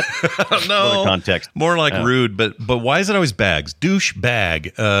 Like that? No, context. More like rude, but why is it always bags? Douche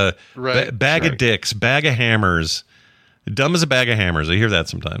bag, bag of dicks, bag of hammers. Dumb as a bag of hammers. I hear that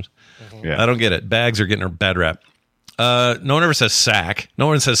sometimes. Yeah. I don't get it. Bags are getting a bad rap. No one ever says sack. No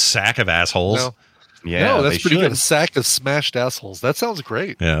one says sack of assholes. No. Yeah, no, that's pretty good. A sack of smashed assholes. That sounds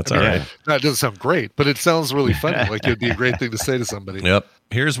great. Yeah, it's all right. No, it doesn't sound great, but it sounds really funny. Like it'd be a great thing to say to somebody. Yep.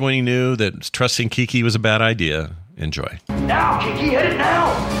 Here's when he knew that trusting Kiki was a bad idea. Enjoy. Now, Kiki, hit it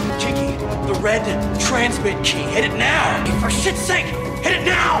now! Kiki, the red transmit key. Hit it now! For shit's sake, hit it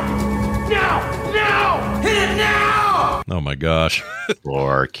now! Now! Hit it now! Oh my gosh.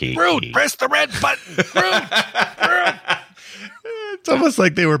 Poor Kiki. Rude, press the red button. Rude. It's almost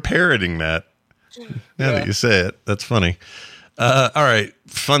like they were parroting that. Now that you say it, that's funny. All right,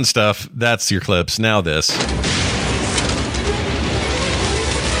 fun stuff. That's your clips. Now this.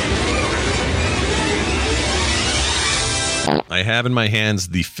 I have in my hands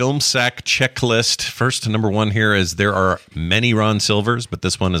the Film Sack checklist. First, number one here is there are many Ron Silvers, but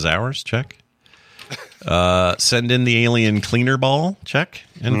this one is ours. Check. Send in the alien cleaner ball. Check.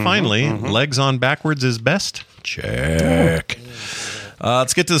 And finally, legs on backwards is best. Check.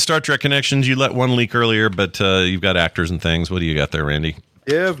 Let's get to the Star Trek connections. You let one leak earlier, but you've got actors and things. What do you got there, Randy?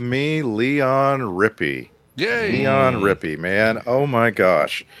 Give me Leon Rippey. Yay. Leon Rippey, man. Oh my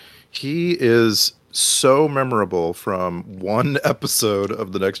gosh. He is so memorable from one episode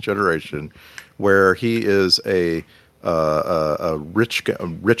of The Next Generation where he is a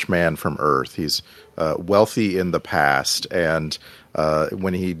rich man from Earth. He's wealthy in the past, and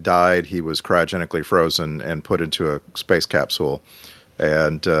when he died, he was cryogenically frozen and put into a space capsule.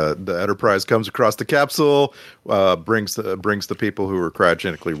 And the Enterprise comes across the capsule, brings the people who were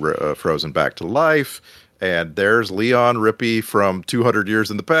cryogenically frozen back to life. And there's Leon Rippey from 200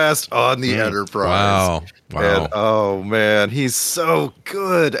 years in the past on the Enterprise. Wow. And oh man, he's so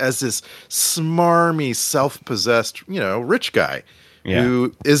good as this smarmy, self-possessed, rich guy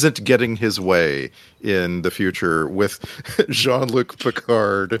who isn't getting his way in the future with Jean-Luc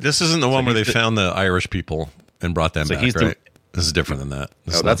Picard. This isn't the one where they found the Irish people and brought them back, right? This is different than that.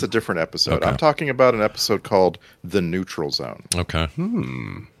 No, that's a different episode. Okay. I'm talking about an episode called The Neutral Zone. Okay.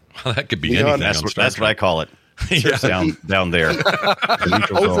 Well, that could be anything. That's what I call it. Down there. He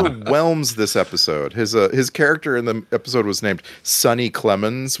overwhelms this episode. His character in the episode was named Sonny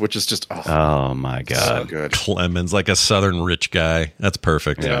Clemens, which is just oh my god, so good. Clemens, like a southern rich guy. That's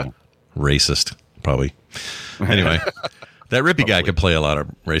perfect. Yeah. Racist, probably. Anyway, that Rippy guy could play a lot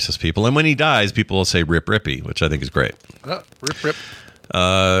of racist people, and when he dies, people will say "Rip Rippy," which I think is great. Rip.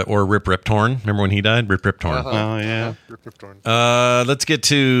 Or Rip Torn. Remember when he died? Rip Torn. Oh yeah. Rip Torn. Let's get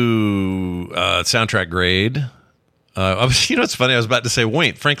to soundtrack grade. It's funny. I was about to say,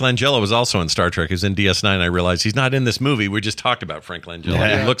 wait, Frank Langella was also in Star Trek. He was in DS9. I realized he's not in this movie. We just talked about Frank Langella.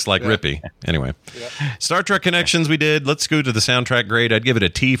 Yeah. It looks like Rippy. Anyway, Star Trek Connections we did. Let's go to the soundtrack grade. I'd give it a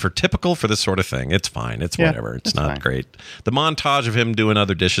T for typical for this sort of thing. It's fine. It's whatever. It's not great. The montage of him doing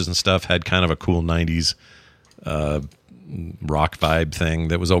other dishes and stuff had kind of a cool 90s rock vibe thing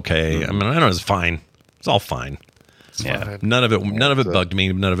that was okay. I mean, I don't know. It was fine. It's all fine. None of it bugged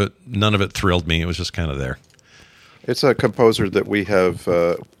me. None of it thrilled me. It was just kind of there. It's a composer that we have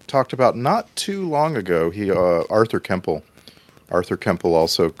talked about not too long ago. Arthur Kemple. Arthur Kemple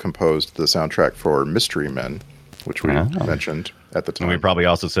also composed the soundtrack for Mystery Men, which we mentioned at the time. And we probably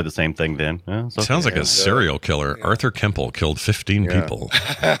also said the same thing then. Sounds like a serial killer. Arthur Kemple killed 15 people.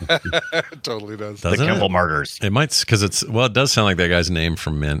 It totally does. The Kemple Murders. It might, because it does sound like that guy's name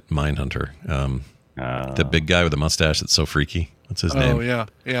from Mindhunter. The big guy with the mustache that's so freaky. What's his name? Oh,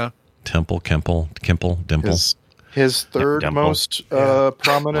 yeah. Kemple, Dimple. His third most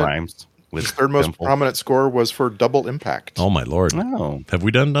prominent rhymes. His third most prominent score was for Double Impact. Oh my lord! Oh. Have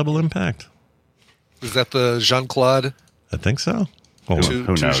we done Double Impact? Is that the Jean-Claude? I think so.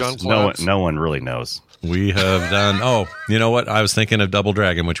 Who knows? No one really knows. We have done. Oh, you know what? I was thinking of Double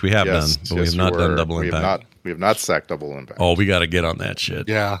Dragon, which we have done, but we have not done Double Impact. We have not sacked Double Impact. Oh, we got to get on that shit.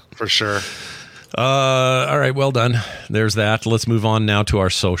 Yeah, for sure. All right, well done. There's that. Let's move on now to our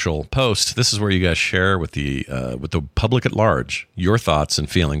social post. This is where you guys share with the public at large your thoughts and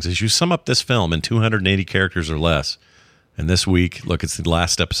feelings as you sum up this film in 280 characters or less. And this week, look, it's the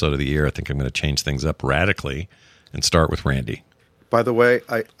last episode of the year. I think I'm going to change things up radically and start with Randy. By the way,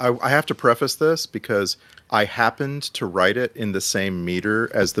 I have to preface this because I happened to write it in the same meter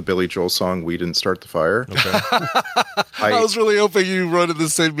as the Billy Joel song "We Didn't Start the Fire." Okay. I was really hoping you wrote it the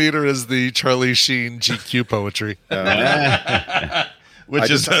same meter as the Charlie Sheen GQ poetry.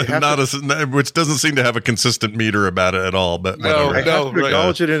 Which doesn't seem to have a consistent meter about it at all. But I have to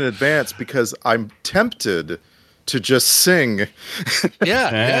acknowledge it in advance because I'm tempted to just sing.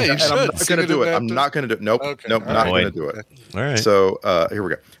 Yeah, you should. I'm not going to do it. I'm not going to do it. Nope, not going to do it. All right. So here we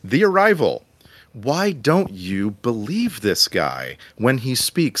go. The Arrival. Why don't you believe this guy when he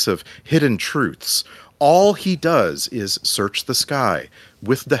speaks of hidden truths? All he does is search the sky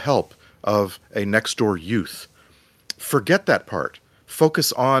with the help of a next-door youth. Forget that part.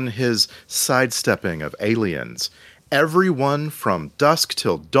 Focus on his sidestepping of aliens. Everyone from dusk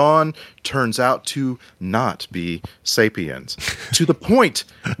till dawn turns out to not be sapiens, to the point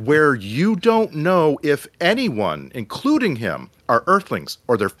where you don't know if anyone, including him, are Earthlings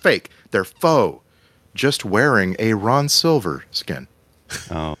or they're fake, they're faux, just wearing a Ron Silver skin.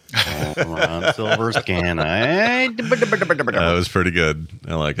 Ron Silver skin. That was pretty good.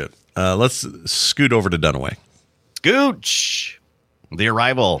 I like it. Let's scoot over to Dunaway. Scooch. The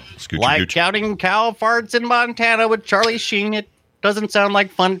Arrival. Like counting cow farts in Montana with Charlie Sheen. It doesn't sound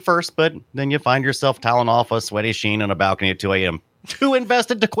like fun at first, but then you find yourself toweling off a sweaty Sheen on a balcony at 2 a.m. Too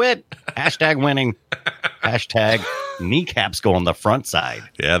invested to quit. Hashtag winning. Hashtag kneecaps go on the front side.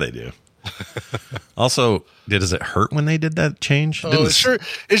 Yeah, they do. Also, does it hurt when they did that change? It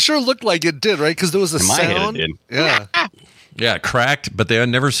sure looked like it did, right? Because there was a sound. It did. Yeah, it cracked, but they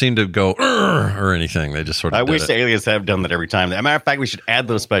never seemed to go or anything. They just sort of. I wish the aliens have done that every time. As a matter of fact, we should add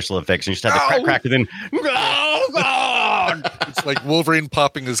those special effects. And you just have the crack, and then oh god! It's like Wolverine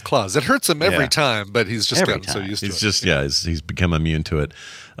popping his claws. It hurts him every time, but he's just gotten so used to it. He's become immune to it.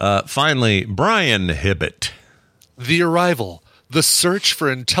 Finally, Brian Hibbett. The Arrival. The search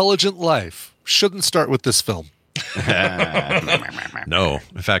for intelligent life shouldn't start with this film. No.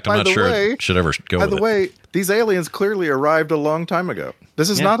 In fact, I'm not sure it should ever go with it. By the way, these aliens clearly arrived a long time ago. This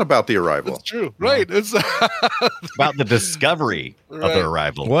is not about the arrival. It's true. Right. It's about the discovery of the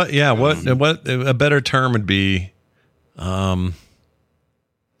arrival. What a better term would be oh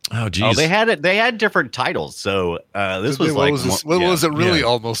geez. Oh, they had different titles. So this was what was it really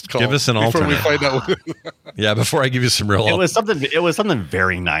almost called? Give us an alternate. Before we find out Yeah, before I give you some real It was something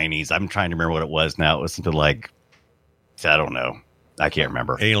very 90s. I'm trying to remember what it was now. It was something like I don't know. I can't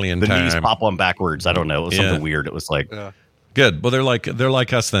remember. Alien the time. knees pop on backwards. I don't know. It was something weird. It was like good. Well, they're like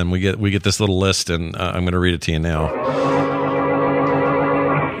us. Then we get this little list, and I'm going to read it to you now.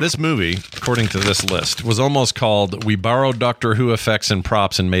 This movie, according to this list, was almost called "We Borrowed Doctor Who Effects and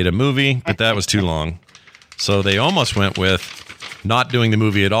Props and Made a Movie," but that was too long. So they almost went with not doing the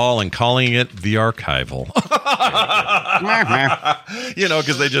movie at all and calling it The Archival.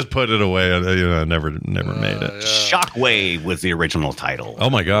 Because they just put it away and never made it. Shockwave was the original title.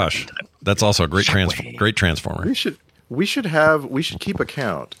 Oh my gosh, that's also a great transformer. We should keep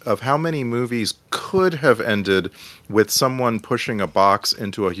account of how many movies could have ended with someone pushing a box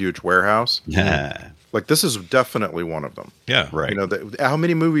into a huge warehouse. Yeah. Like, this is definitely one of them. Yeah. Right. You know, how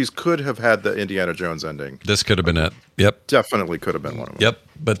many movies could have had the Indiana Jones ending? This could have been it. Yep. Definitely could have been one of them. Yep.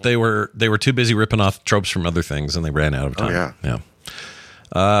 But they were too busy ripping off tropes from other things, and they ran out of time. Oh, yeah.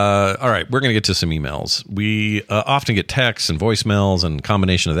 All right, we're going to get to some emails. We often get texts and voicemails and a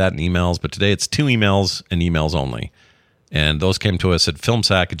combination of that and emails, but today it's 2 emails and emails only. And those came to us at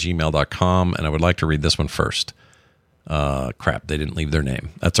filmsack@gmail.com, and I would like to read this one first. Crap, they didn't leave their name.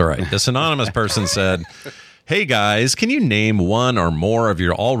 That's all right. This anonymous person said, "Hey guys, can you name one or more of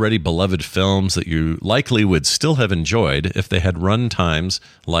your already beloved films that you likely would still have enjoyed if they had run times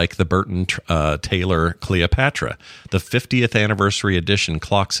like the Burton Taylor Cleopatra? The 50th anniversary edition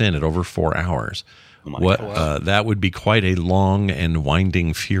clocks in at over 4 hours. That would be quite a long and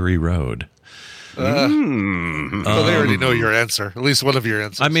winding Fury Road." So they already know your answer. At least one of your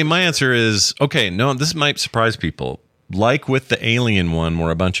answers. I mean, my answer is, okay, no, this might surprise people. Like with the Alien one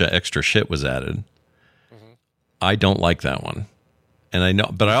where a bunch of extra shit was added, I don't like that one. And I know,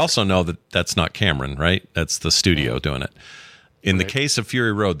 but I also know that that's not Cameron, right? That's the studio doing it. In the case of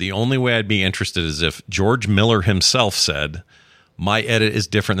Fury Road, the only way I'd be interested is if George Miller himself said, my edit is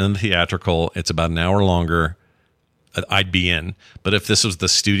different than the theatrical. It's about an hour longer. I'd be in. But if this was the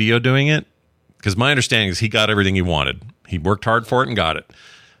studio doing it, because my understanding is he got everything he wanted. He worked hard for it and got it.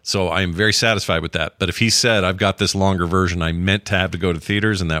 So I am very satisfied with that. But if he said, I've got this longer version I meant to have to go to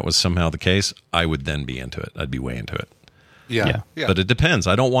theaters, and that was somehow the case, I would then be into it. I'd be way into it. Yeah. But it depends.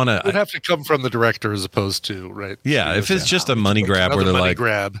 I don't want to... It would have to come from the director as opposed to, right? Yeah, if it's just a money grab where they're like...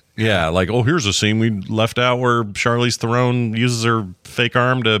 grab. Yeah, like, oh, here's a scene we left out where Charlize Theron uses her fake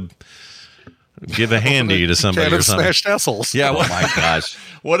arm to give a handy to somebody or something. Smashed assholes. Yeah, Oh my gosh.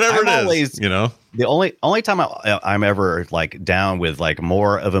 whatever it is, you know? The only time I'm ever like down with like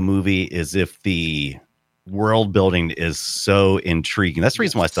more of a movie is if the world building is so intriguing. That's the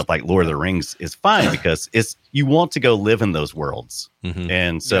reason why stuff like Lord of the Rings is fine, because you want to go live in those worlds.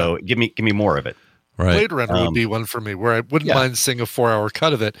 And so give me more of it. Right. Blade Runner would be one for me where I wouldn't mind seeing a 4-hour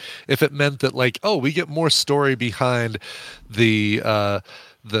cut of it if it meant that, like, oh, we get more story behind the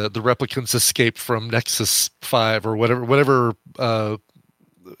replicants' escape from Nexus 5 or whatever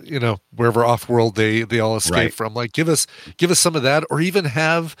wherever off world they all escape from. Like, give us some of that, or even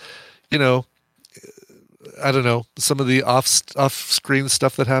have, I don't know, some of the off screen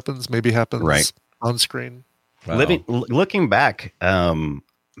stuff that happens on screen. Wow. Looking back,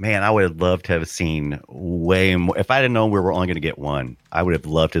 man, I would have loved to have seen way more. If I didn't know we were only going to get one, I would have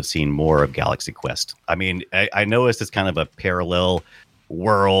loved to have seen more of Galaxy Quest. I mean, I know it's just kind of a parallel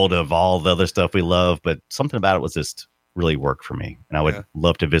world of all the other stuff we love, but something about it was just really worked for me, and I would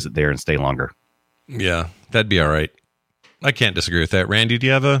love to visit there and stay longer. Yeah, that'd be all right. I can't disagree with that. Randy, do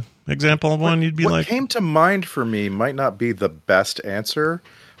you have a example of one you'd be like? What came to mind for me might not be the best answer,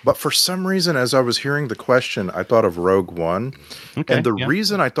 but for some reason, as I was hearing the question, I thought of Rogue One. Okay, and the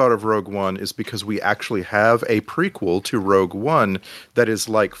reason I thought of Rogue One is because we actually have a prequel to Rogue One that is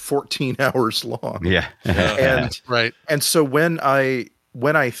like 14 hours long. Yeah. And so when I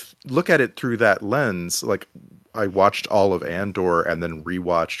look at it through that lens, like, I watched all of Andor and then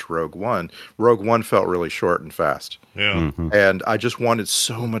rewatched Rogue One. Rogue One felt really short and fast. Yeah. And I just wanted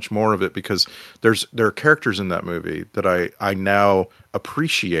so much more of it because there are characters in that movie that I now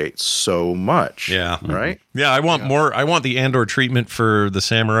appreciate so much. Yeah. Right? Yeah, I want more. I want the Andor treatment for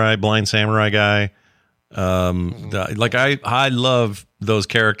the blind samurai guy. I love those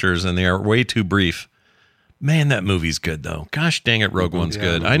characters, and they are way too brief. Man, that movie's good though. Gosh dang it, Rogue One's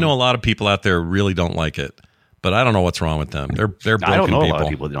good. I know a lot of people out there really don't like it, but I don't know what's wrong with them. They're broken people. I don't know a lot of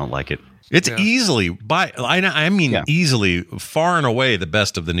people that don't like it. It's easily easily far and away the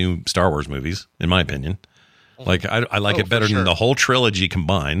best of the new Star Wars movies, in my opinion. Like I like it better than the whole trilogy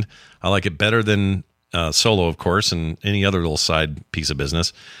combined. I like it better than Solo, of course, and any other little side piece of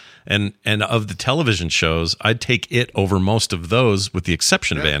business. And of the television shows, I'd take it over most of those, with the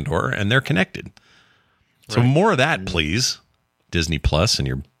exception of Andor, and they're connected. So more of that, please. Disney Plus and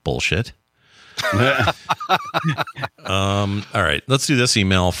your bullshit. All right, let's do this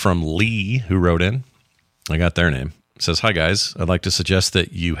email from Lee, who wrote in. I got their name. It says, "Hi guys, I'd like to suggest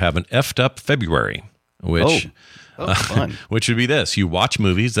that you have an effed up February, which which would be this: you watch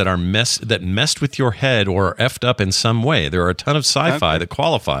movies that messed with your head or are effed up in some way. There are a ton of sci-fi that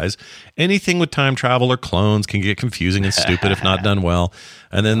qualifies. Anything with time travel or clones can get confusing and stupid if not done well.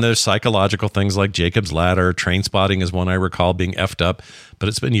 And then there's psychological things like Jacob's Ladder. Trainspotting is one I recall being effed up, but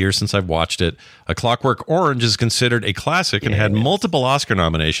it's been years since I've watched it. A Clockwork Orange is considered a classic and had multiple Oscar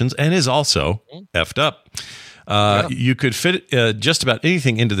nominations and is also effed up. You could fit just about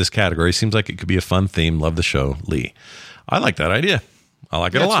anything into this category. Seems like it could be a fun theme. Love the show, Lee." I like that idea. I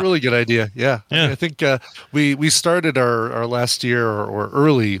like it a lot. It's a really good idea. Yeah. Yeah. I think we started our last year or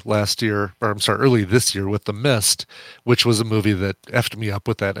early this year with The Mist, which was a movie that effed me up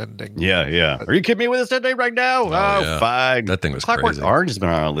with that ending. Yeah. Are you kidding me with this ending right now? yeah. Fine. That thing was Clockwork crazy. Orange has been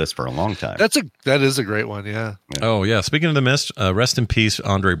on our list for a long time. That is a great one. Yeah. Oh, yeah. Speaking of The Mist, rest in peace,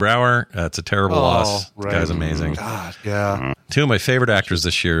 Andre Braugher. It's a terrible loss. Right. The guy's amazing. God, yeah. Two of my favorite actors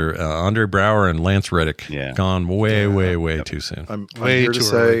this year, Andre Braugher and Lance Reddick, gone way too soon. I'm Way here to too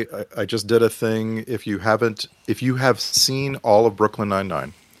say I just did a thing. If you have seen all of Brooklyn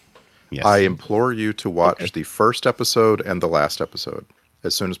Nine-Nine, I implore you to watch the first episode and the last episode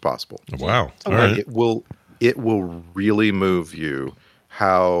as soon as possible. Wow. All right. It will really move you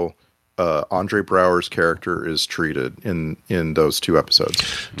how Andre Braugher's character is treated in those two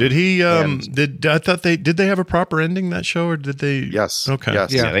episodes. Did he? Did they have a proper ending, that show, or did they? Yes. Okay.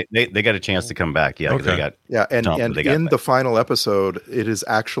 Yes. Yeah, they got a chance to come back. Yeah, Okay. they got And in the final episode, it is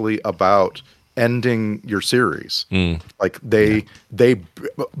actually about ending your series. Like they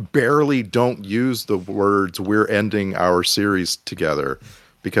barely don't use the words "we're ending our series together"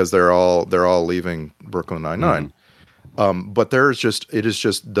 because they're all leaving Brooklyn Nine-Nine. But it is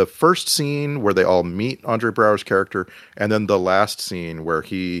just the first scene where they all meet Andre Braugher's character, and then the last scene where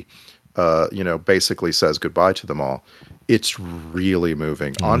he, basically says goodbye to them all. It's really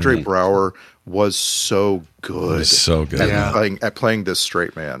moving. Andre Braugher was so good. At playing this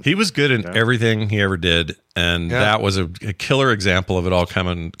straight man. He was good in everything he ever did, and that was a killer example of it all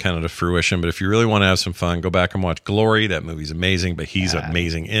coming kind of to fruition. But if you really want to have some fun, go back and watch Glory. That movie's amazing, but he's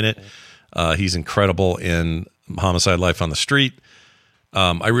amazing in it. He's incredible in Homicide: Life on the Street.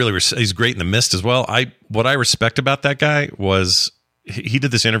 He's great in The Mist as well. What I respect about that guy was he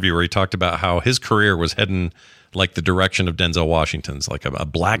did this interview where he talked about how his career was heading like the direction of Denzel Washington's, like a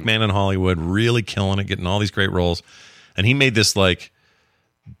black man in Hollywood, really killing it, getting all these great roles. And he made this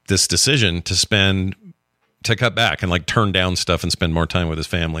decision to cut back and like turn down stuff and spend more time with his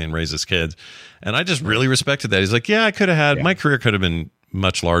family and raise his kids. And I just really respected that. He's like, my career could have been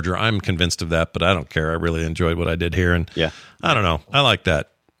much larger. I'm convinced of that, but I don't care. I really enjoyed what I did here. And I don't know. I like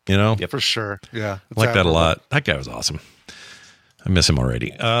that, Yeah, for sure. Yeah. I like that a lot. That guy was awesome. I miss him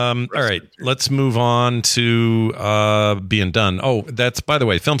already. All right, let's move on to being done. Oh, that's, by the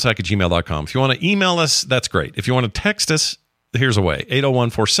way, filmsack@gmail.com. If you want to email us, that's great. If you want to text us, here's a way,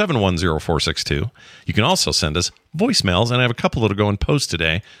 801-471-0462. You can also send us voicemails, and I have a couple that'll go in post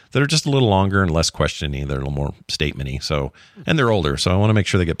today that are just a little longer and less questioning. They're a little more statement-y, and they're older, so I want to make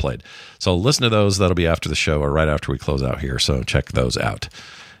sure they get played. So listen to those. That'll be after the show or right after we close out here, so check those out.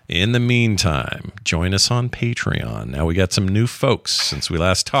 In the meantime, join us on Patreon. Now we got some new folks since we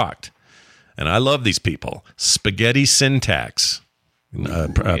last talked, and I love these people. Spaghetti Syntax,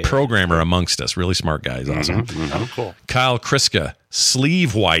 a programmer amongst us, really smart guy. He's awesome. Oh, cool. Kyle Kriska,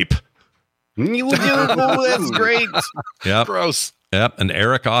 Sleeve Wipe. That's great. Yep. Gross. Yep. And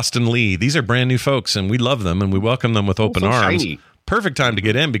Eric Austin Lee. These are brand new folks, and we love them, and we welcome them with open arms. Shiny. Perfect time to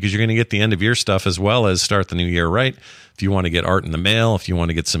get in because you're going to get the end of year stuff as well as start the new year right. If you want to get art in the mail, if you want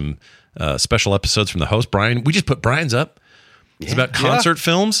to get some special episodes from the host, Brian. We just put Brian's up. It's about concert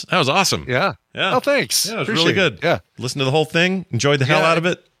films. That was awesome. Yeah. Oh, thanks. Yeah, it was really good. Yeah. Listen to the whole thing. Enjoyed the hell out of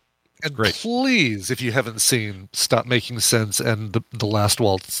it. And great. Please, if you haven't seen Stop Making Sense and the Last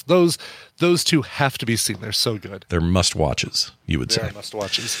Waltz, those two have to be seen. They're so good. They're must-watches, you would say. They're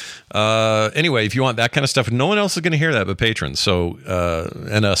must-watches. Anyway, if you want that kind of stuff, no one else is going to hear that but patrons. So,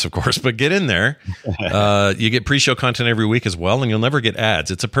 and us, of course, but get in there. You get pre-show content every week as well, and you'll never get ads.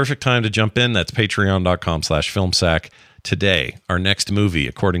 It's a perfect time to jump in. That's patreon.com/filmsack. Today, our next movie,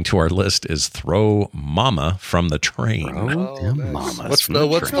 according to our list, is Throw Mama from the Train. What's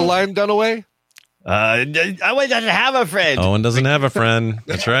the line, Dunaway? Owen doesn't have a friend. Owen doesn't have a friend.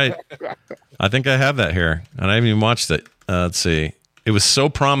 That's right. I think I have that here, and I haven't even watched it. Let's see. It was so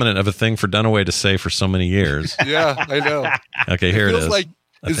prominent of a thing for Dunaway to say for so many years. Yeah, I know. Okay, here it is. Like,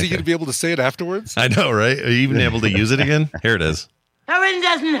 is he going to be able to say it afterwards? I know, right? Are you even able to use it again? Here it is. Owen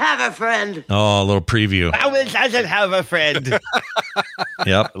doesn't have a friend. Oh, a little preview. Owen doesn't have a friend.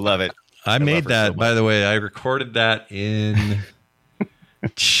 Yep. Love it. I made that, by the way. I recorded that in...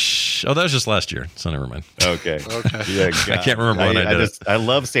 Oh, that was just last year, so never mind. Okay. Yeah, I can't remember when I did it. I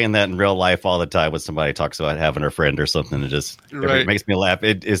love saying that in real life all the time when somebody talks about having a friend or something. It makes me laugh.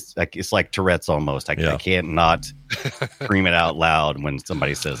 It's like Tourette's almost. I can't not scream it out loud when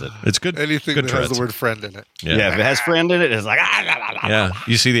somebody says it. It's good. Anything good that Tourette's. has the word friend in it. Yeah, if it has friend in it, it's like yeah.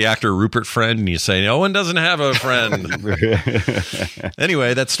 You see the actor Rupert Friend, and you say Owen doesn't have a friend.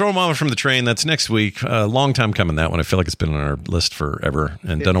 Anyway, that's Throw Mama from the Train. That's next week. Long time coming. That one. I feel like it's been on our list forever,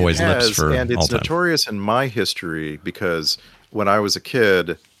 and Dunaway's lips for and all it's time. notorious in my history because when I was a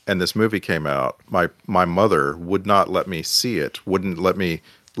kid and this movie came out, my mother would not let me see it. Wouldn't let me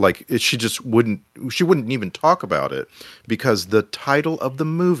she wouldn't even talk about it because the title of the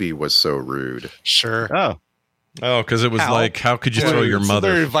movie was so rude. Sure. Oh, because it was how could you throw your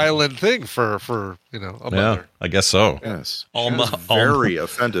mother? It's a very violent thing for a mother. Yeah, I guess so. Yes, she was very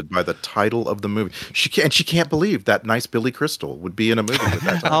offended by the title of the movie. She can't believe that nice Billy Crystal would be in a movie with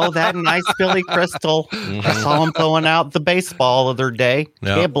that title. Oh, that nice Billy Crystal! I saw him throwing out the baseball the other day.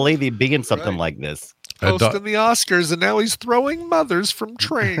 Yeah. Can't believe he'd be in something like this. Hosting the Oscars, and now he's throwing mothers from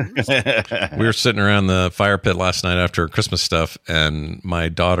trains. We were sitting around the fire pit last night after Christmas stuff, and my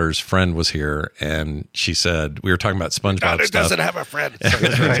daughter's friend was here, and she said, we were talking about SpongeBob stuff. Doesn't have a friend. God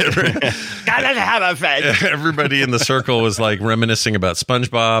doesn't have a friend. Everybody in the circle was like reminiscing about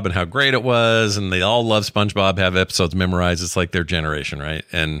SpongeBob and how great it was, and they all love SpongeBob, have episodes memorized. It's like their generation, right?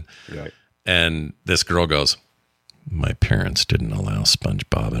 And this girl goes, my parents didn't allow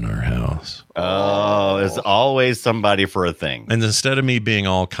SpongeBob in our house. Oh, there's always somebody for a thing. And instead of me being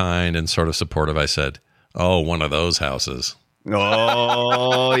all kind and sort of supportive, I said, oh, one of those houses.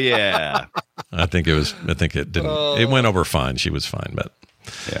 Oh, yeah. I think it didn't. It went over fine. She was fine, but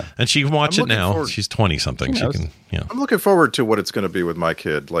yeah. And she can watch it now. She's 20 something. She can, I'm looking forward to what it's going to be with my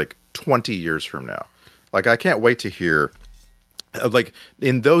kid, like 20 years from now. Like, I can't wait to hear. Like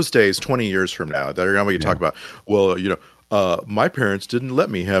in those days, 20 years from now, they're going to talk about, well, my parents didn't let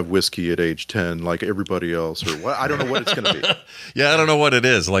me have whiskey at age 10 like everybody else, or what? I don't know what it's going to be. Yeah, I don't know what it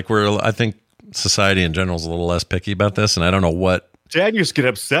is. Like I think society in general is a little less picky about this, and I don't know what. Dad used to get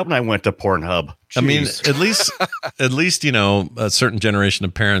upset when I went to Pornhub. Jeez. I mean, at least a certain generation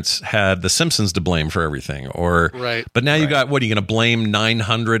of parents had The Simpsons to blame for everything, right. But now you got what? Are you going to blame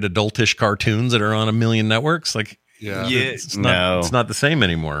 900 adultish cartoons that are on a million networks? Like. Yeah, it's not the same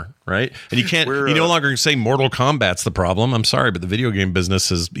anymore, right? And you can't, you no longer say Mortal Kombat's the problem. I'm sorry, but the video game business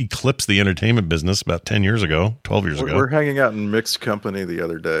has eclipsed the entertainment business about 10 years ago, 12 years ago. We're hanging out in mixed company the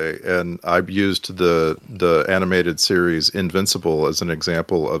other day, and I've used the animated series Invincible as an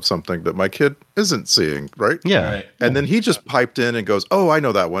example of something that my kid isn't seeing, right? Yeah. Right. And then he just piped in and goes, oh, I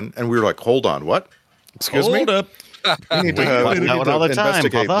know that one. And we were like, hold on, what? Excuse me? Hold up. We need to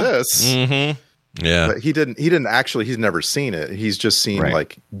investigate this. Mm-hmm. Yeah, but he didn't actually. He's never seen it. He's just seen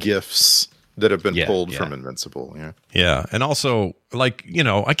like GIFs that have been pulled from Invincible. Yeah, and also I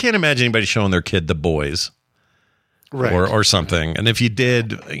can't imagine anybody showing their kid The Boys, right, or something. And if you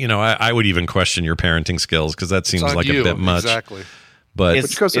did, I would even question your parenting skills because that seems like a bit much. Exactly. But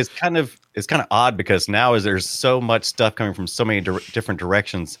it's kind of odd because now there's so much stuff coming from so many different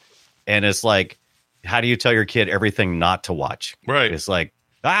directions, and it's like, how do you tell your kid everything not to watch? Right. It's like.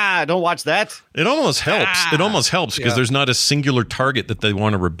 Don't watch that. It almost helps. It almost helps because there's not a singular target that they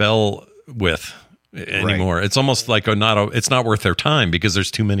want to rebel with anymore. Right. It's almost like it's not worth their time because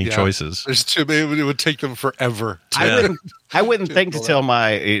there's too many choices. There's too many. It would take them forever. I wouldn't think to tell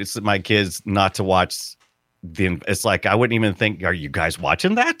my kids not to watch it's like I wouldn't even think, are you guys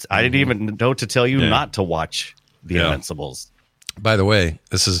watching that? I didn't even know to tell you not to watch the Invincibles. By the way,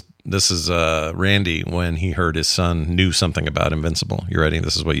 this is Randy when he heard his son knew something about Invincible. You ready?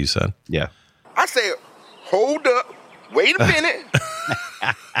 This is what you said. Yeah. I said, hold up. Wait a minute.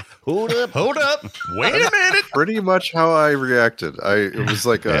 Hold up. Wait a minute. Pretty much how I reacted. It was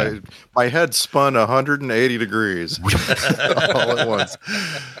like my head spun 180 degrees all at once.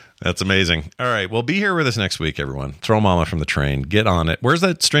 That's amazing. All right. Well, be here with us next week, everyone. Throw Mama from the train. Get on it. Where's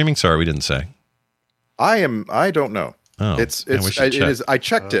that streaming? Sorry, we didn't say. I don't know. Oh, it is. I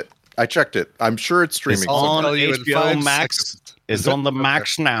checked it. I'm sure it's streaming. It's on HBO Max. It's on the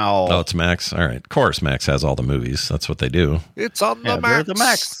Max now. Oh, it's Max. All right. Of course, Max has all the movies. That's what they do. It's on the Max. The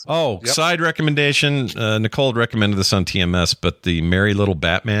Max. Oh, side recommendation. Nicole recommended this on TMS, but the Merry Little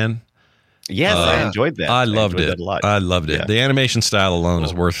Batman. Yes, I enjoyed that. I loved it a lot. I loved it. Yeah. The animation style alone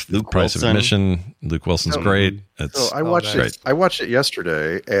is worth the price of admission. Luke Wilson's great. I watched it. I watched it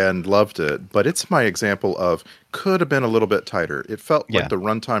yesterday and loved it, but it's my example of could have been a little bit tighter. It felt like the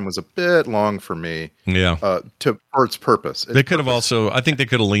runtime was a bit long for me. Yeah. For its purpose. They could have also. I think they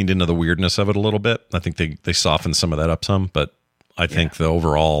could have leaned into the weirdness of it a little bit. I think they softened some of that up some, but I think the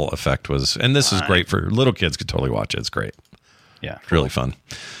overall effect was. And this is great for little kids. Could totally watch it. It's great. Yeah, it's really fun.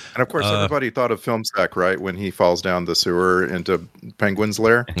 And of course, everybody thought of Film Sack, right? When he falls down the sewer into Penguin's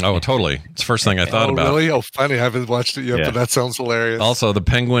lair. Oh, totally. It's the first thing I thought about. Really? Oh, funny. I haven't watched it yet, but that sounds hilarious. Also, the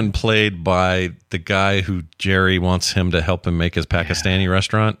Penguin played by the guy who Jerry wants him to help him make his Pakistani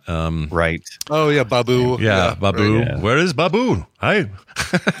restaurant. Right. Oh, yeah, Babu. Yeah, Babu. Right, yeah. Where is Babu? Hi.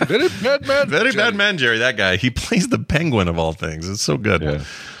 Very bad man. Very bad man, Jerry. That guy. He plays the Penguin of all things. It's so good. Yeah.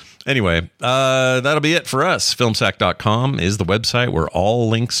 Anyway, that'll be it for us. Filmsack.com is the website where all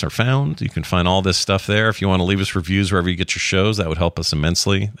links are found. You can find all this stuff there. If you want to leave us reviews wherever you get your shows, that would help us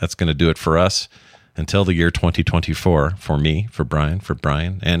immensely. That's going to do it for us until the year 2024. For me, for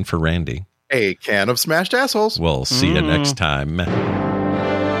Brian, and for Randy. A can of smashed assholes. We'll see you next time.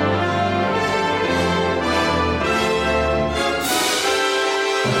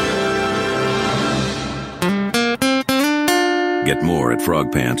 Get more at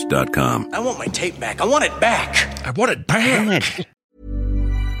frogpants.com. I want my tape back. I want it back. I want it back.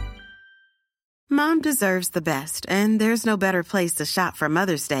 Mom deserves the best, and there's no better place to shop for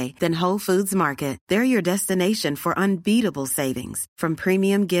Mother's Day than Whole Foods Market. They're your destination for unbeatable savings, from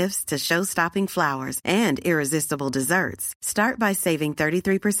premium gifts to show-stopping flowers and irresistible desserts. Start by saving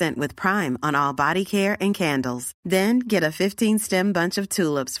 33% with Prime on all body care and candles. Then get a 15-stem bunch of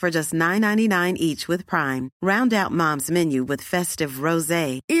tulips for just $9.99 each with Prime. Round out Mom's menu with festive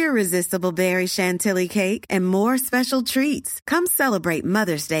rosé, irresistible berry chantilly cake, and more special treats. Come celebrate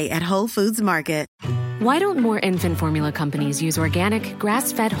Mother's Day at Whole Foods Market. Why don't more infant formula companies use organic,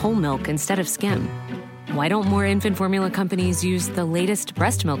 grass-fed whole milk instead of skim? Why don't more infant formula companies use the latest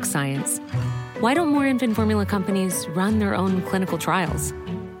breast milk science? Why don't more infant formula companies run their own clinical trials?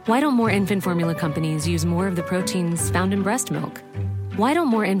 Why don't more infant formula companies use more of the proteins found in breast milk? Why don't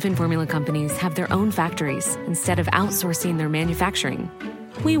more infant formula companies have their own factories instead of outsourcing their manufacturing?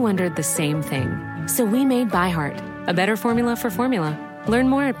 We wondered the same thing. So we made ByHeart, a better formula for formula. Learn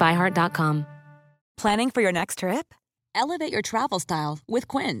more at byheart.com. Planning for your next trip? Elevate your travel style with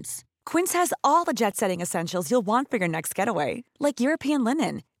Quince. Quince has all the jet-setting essentials you'll want for your next getaway, like European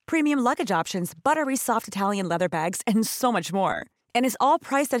linen, premium luggage options, buttery soft Italian leather bags, and so much more. And is all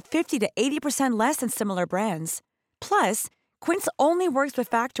priced at 50 to 80% less than similar brands. Plus, Quince only works with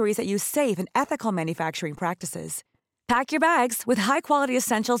factories that use safe and ethical manufacturing practices. Pack your bags with high-quality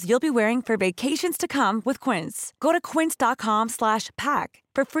essentials you'll be wearing for vacations to come with Quince. Go to quince.com/pack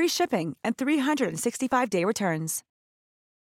for free shipping and 365-day returns.